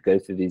designed to go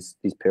through these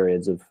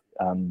periods of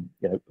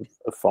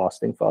of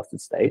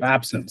fasted state,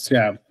 absence.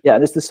 And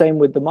it's the same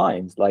with the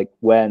mind. Like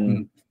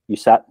when you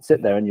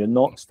sit there and you're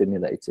not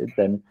stimulated,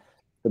 then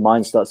the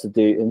mind starts to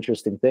do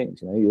interesting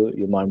things. You know,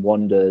 your mind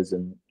wanders,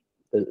 and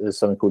there's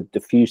something called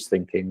diffuse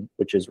thinking,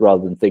 which is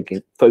rather than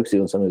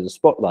focusing on something as a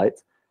spotlight,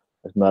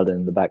 as Merlin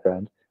in the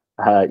background,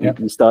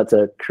 you start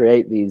to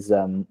create these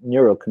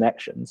neural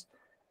connections,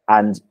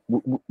 and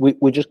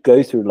we just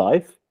go through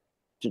life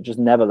just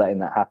never letting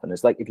that happen.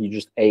 It's like if you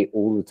just ate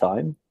all the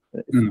time,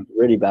 it's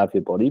really bad for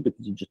your body,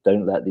 because you just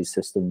don't let these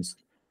systems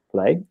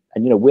play.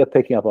 And we're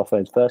picking up our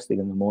phones first thing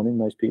in the morning,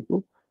 most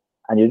people,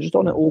 and you're just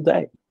on it all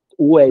day.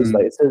 Always,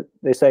 like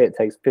they say, it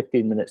takes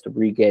 15 minutes to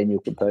regain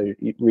your composure,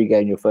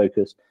 regain your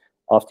focus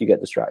after you get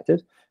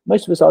distracted.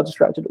 Most of us are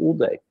distracted all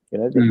day.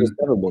 There's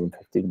never more than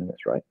 15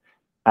 minutes, right?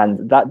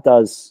 And that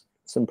does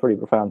some pretty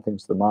profound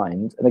things to the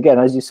mind. And again,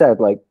 as you said,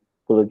 like,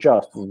 we'll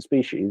adjust as a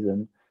species,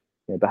 and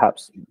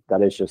perhaps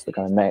that is just the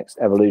kind of next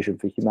evolution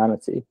for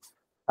humanity.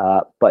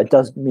 But it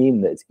does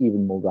mean that it's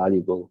even more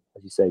valuable,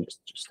 as you say,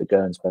 just to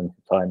go and spend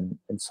time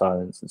in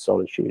silence and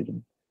solitude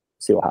and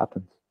see what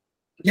happens.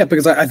 Yeah,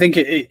 because I think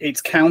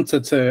it's counter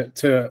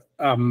to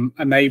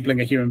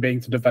enabling a human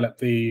being to develop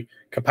the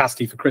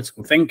capacity for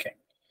critical thinking.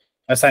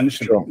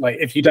 Essentially, like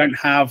if you don't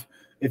have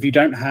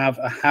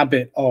a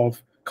habit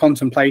of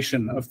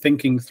contemplation, of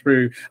thinking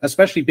through,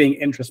 especially being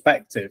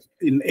introspective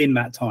in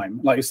that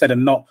time, like you said,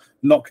 and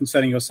not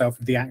concerning yourself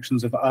with the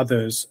actions of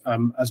others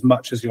as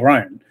much as your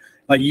own.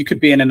 Like you could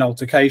be in an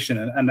altercation,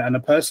 and a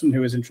person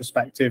who is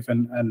introspective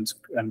and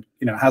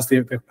has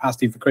the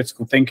capacity for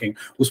critical thinking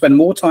will spend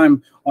more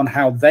time on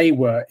how they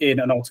were in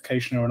an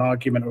altercation or an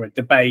argument or a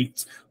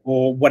debate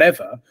or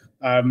whatever,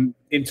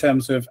 in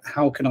terms of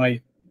how can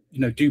I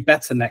do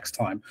better next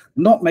time,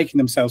 not making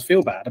themselves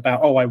feel bad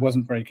about, oh, I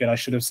wasn't very good, I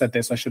should have said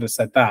this, I should have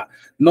said that,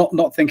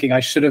 not thinking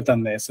I should have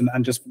done this and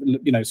just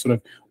sort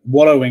of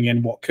wallowing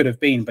in what could have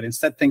been, but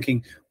instead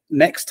thinking,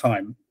 next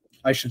time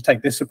I should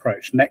take this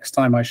approach, next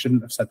time I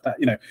shouldn't have said that,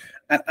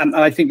 and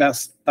I think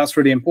that's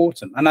really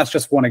important. And that's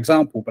just one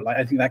example, but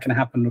I think that can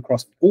happen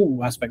across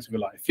all aspects of your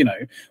life,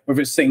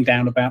 whether it's sitting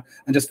down about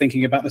and just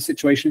thinking about the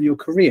situation in your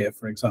career,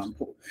 for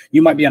example.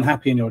 You might be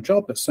unhappy in your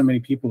job, but so many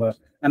people are,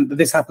 and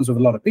this happens with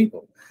a lot of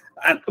people,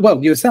 and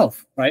well,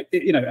 yourself, right?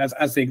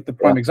 As the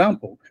prime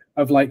example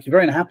of, like, you're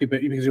very unhappy,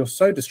 but because you're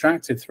so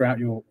distracted throughout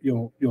your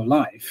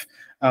life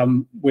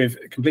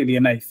with completely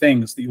innate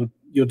things that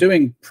you're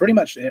doing pretty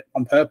much it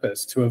on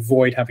purpose to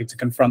avoid having to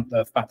confront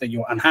the fact that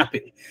you're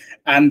unhappy,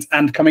 and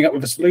coming up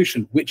with a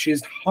solution, which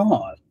is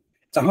hard.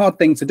 It's a hard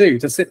thing to do,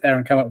 to sit there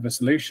and come up with a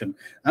solution.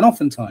 And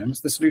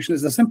oftentimes the solution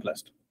is the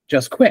simplest: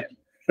 just quit,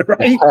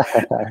 right?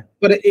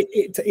 But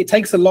it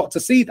takes a lot to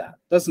see that,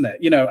 doesn't it?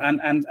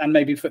 And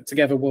maybe put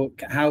together, well,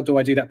 how do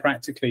I do that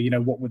practically?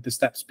 What would the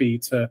steps be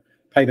to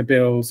pay the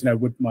bills?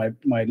 Would my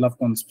loved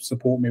ones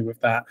support me with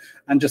that?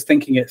 And just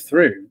thinking it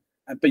through.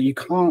 But you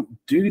can't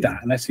do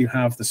that unless you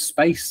have the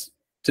space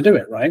to do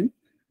it, right? And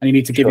you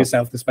need to give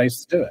yourself the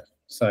space to do it.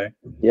 So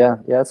yeah,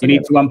 you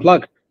need to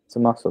unplug. It's a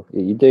muscle.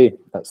 Yeah, you do.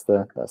 That's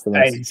the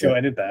message. Hey, see what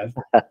I did there?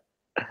 The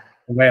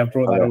way I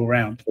brought that all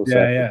around.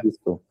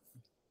 Useful.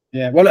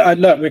 Yeah. Well,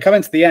 look, we're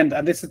coming to the end,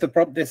 and this is the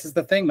problem. This is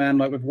the thing, man.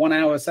 Like with 1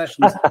 hour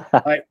sessions,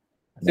 like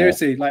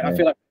seriously, I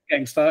feel like we're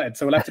getting started.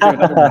 So we'll have to do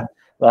another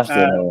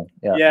one.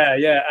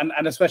 Yeah,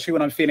 and especially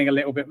when I'm feeling a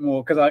little bit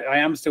more, because I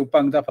am still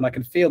bunged up, and I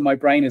can feel my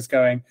brain is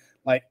going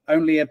like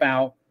only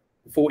about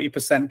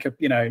 40%.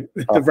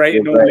 The rate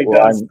it normally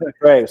does. I'm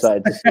very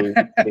excited to see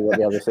what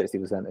the other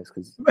 60% is,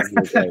 because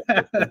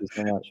thank you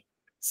so much.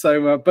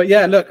 So, but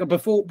yeah, look,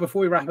 before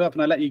we wrap it up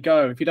and I let you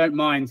go, if you don't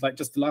mind, like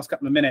just the last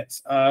couple of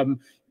minutes,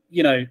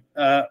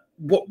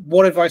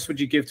 what advice would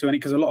you give to any?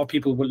 Because a lot of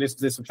people will listen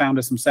to this, are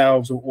founders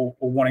themselves, or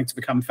wanting to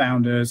become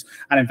founders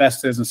and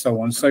investors and so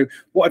on. So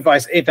what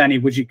advice, if any,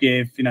 would you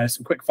give,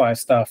 some quick fire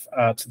stuff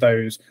to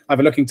those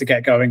either looking to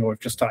get going or have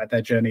just started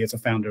their journey as a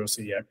founder or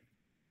CEO?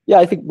 Yeah,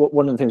 I think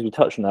one of the things we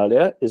touched on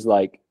earlier is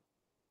I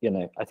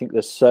think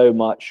there's so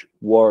much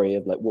worry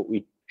of like what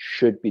we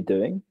should be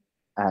doing,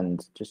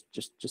 and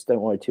just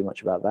don't worry too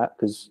much about that,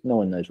 because no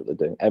one knows what they're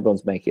doing.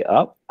 Everyone's making it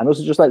up. And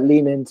also just like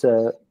lean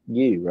into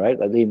you, right?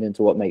 Like lean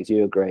into what makes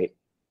you a great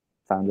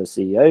founder,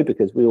 CEO,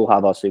 because we all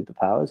have our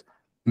superpowers.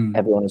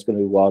 Everyone is going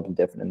to be wildly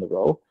different in the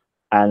role.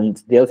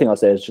 And the other thing I'll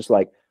say is just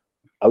like,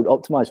 I would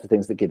optimize for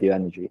things that give you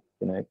energy,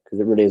 because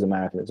it really is a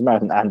marathon. It's a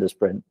marathon and a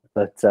sprint,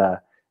 but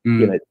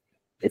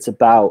it's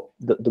about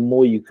the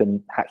more you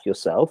can hack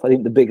yourself. I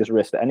think the biggest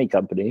risk for any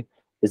company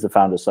is the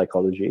founder's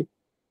psychology,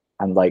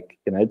 and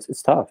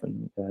it's tough,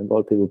 and a lot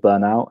of people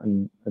burn out,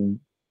 and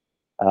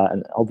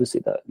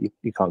obviously that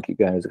you can't keep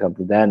going as a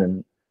company then,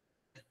 and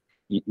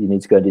you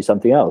need to go and do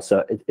something else.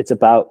 So it's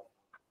about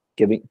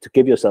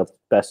give yourself the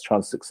best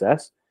chance of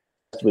success.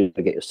 That's where you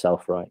get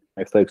yourself right.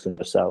 Focus on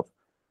yourself,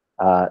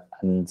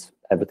 and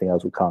everything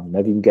else will come. And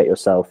if you can get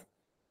yourself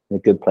in a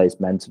good place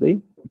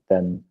mentally,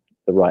 then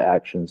the right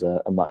actions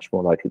are much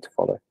more likely to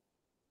follow.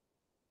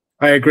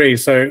 I agree.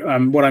 So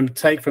what I'm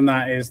take from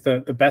that is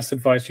that the best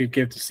advice you'd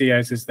give to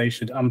CEOs is they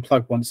should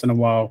unplug once in a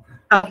while.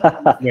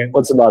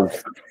 Once a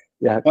month.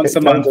 Yeah, once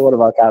a month. To one of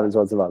our cabins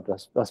once a month.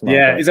 That's my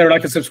advice. Is there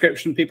like a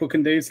subscription people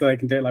can do so they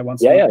can do it like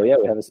once? Yeah, we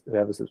have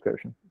a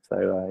subscription.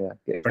 So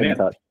get in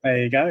touch. There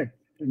you go.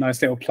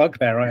 Nice little plug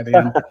there right at the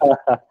end.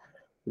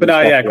 But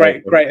no,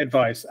 great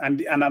advice.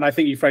 And I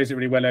think you phrased it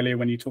really well earlier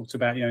when you talked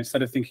about,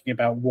 instead of thinking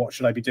about what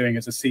should I be doing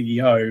as a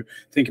CEO,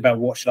 think about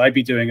what should I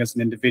be doing as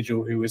an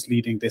individual who is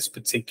leading this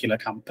particular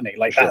company.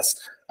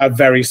 That's a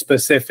very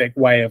specific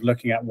way of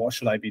looking at what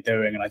should I be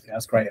doing, and I think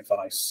that's great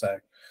advice. So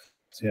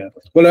yeah.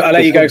 Well, look, I'll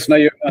let you go because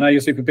I know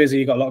you're super busy.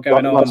 You've got a lot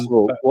going on.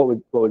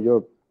 What would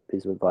your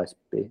piece of advice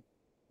be?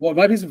 What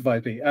would my piece of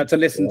advice be? To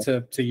listen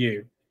to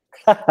you.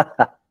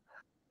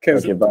 Be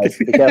careful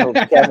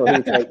who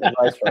you take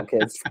advice from,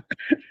 kids.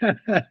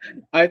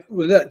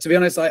 To be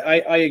honest,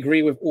 I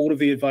agree with all of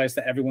the advice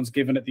that everyone's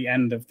given at the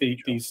end of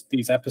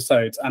these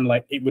episodes, and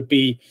it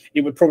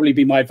would probably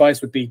be my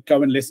advice would be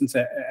go and listen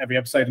to every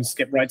episode and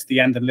skip right to the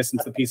end and listen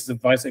to the pieces of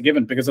advice they're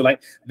given, because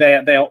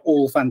they are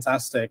all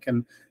fantastic.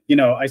 And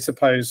I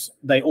suppose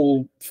they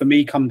all, for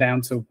me, come down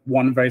to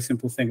one very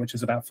simple thing, which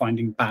is about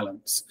finding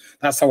balance.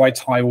 That's how I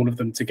tie all of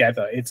them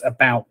together. It's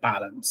about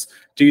balance.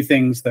 Do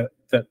things that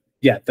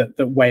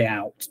weigh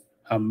out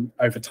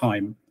over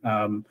time,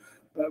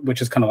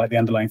 which is kind of like the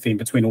underlying theme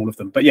between all of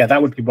them. But yeah,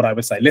 that would be what I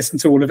would say. Listen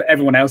to all of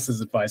everyone else's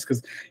advice,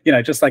 because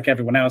just like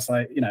everyone else,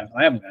 I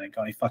haven't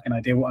got any fucking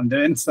idea what I'm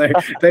doing, so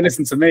they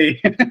listen to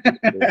me.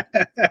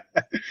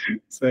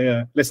 So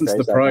yeah, listen to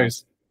the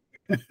pros.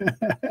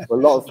 Well,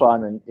 a lot of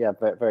fun, and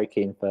very, very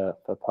keen for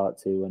part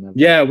two.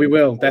 Whenever we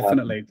will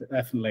definitely,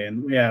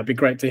 and it'd be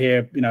great to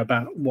hear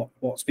about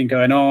what's been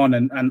going on,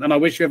 and I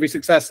wish you every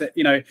success.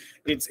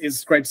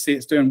 It's great to see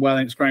it's doing well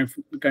and it's going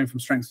from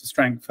strength to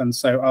strength. And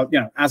so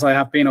as I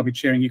have been, I'll be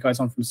cheering you guys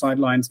on from the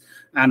sidelines,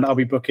 and I'll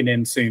be booking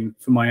in soon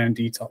for my own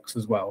detox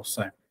as well.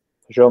 So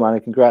for sure, man.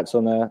 And congrats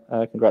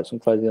on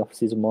closing off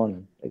season 1.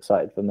 And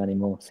excited for many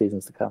more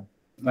seasons to come.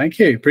 Thank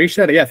you,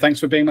 appreciate it. Thanks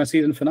for being my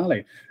season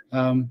finale.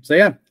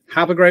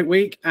 Have a great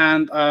week,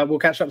 and we'll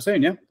catch up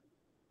soon.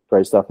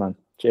 Great stuff, man.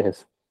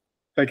 Cheers.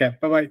 Take care.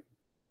 Bye-bye.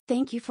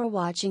 Thank you for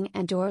watching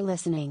and/or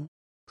listening.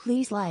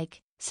 Please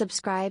like,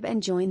 subscribe,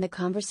 and join the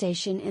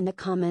conversation in the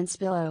comments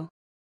below.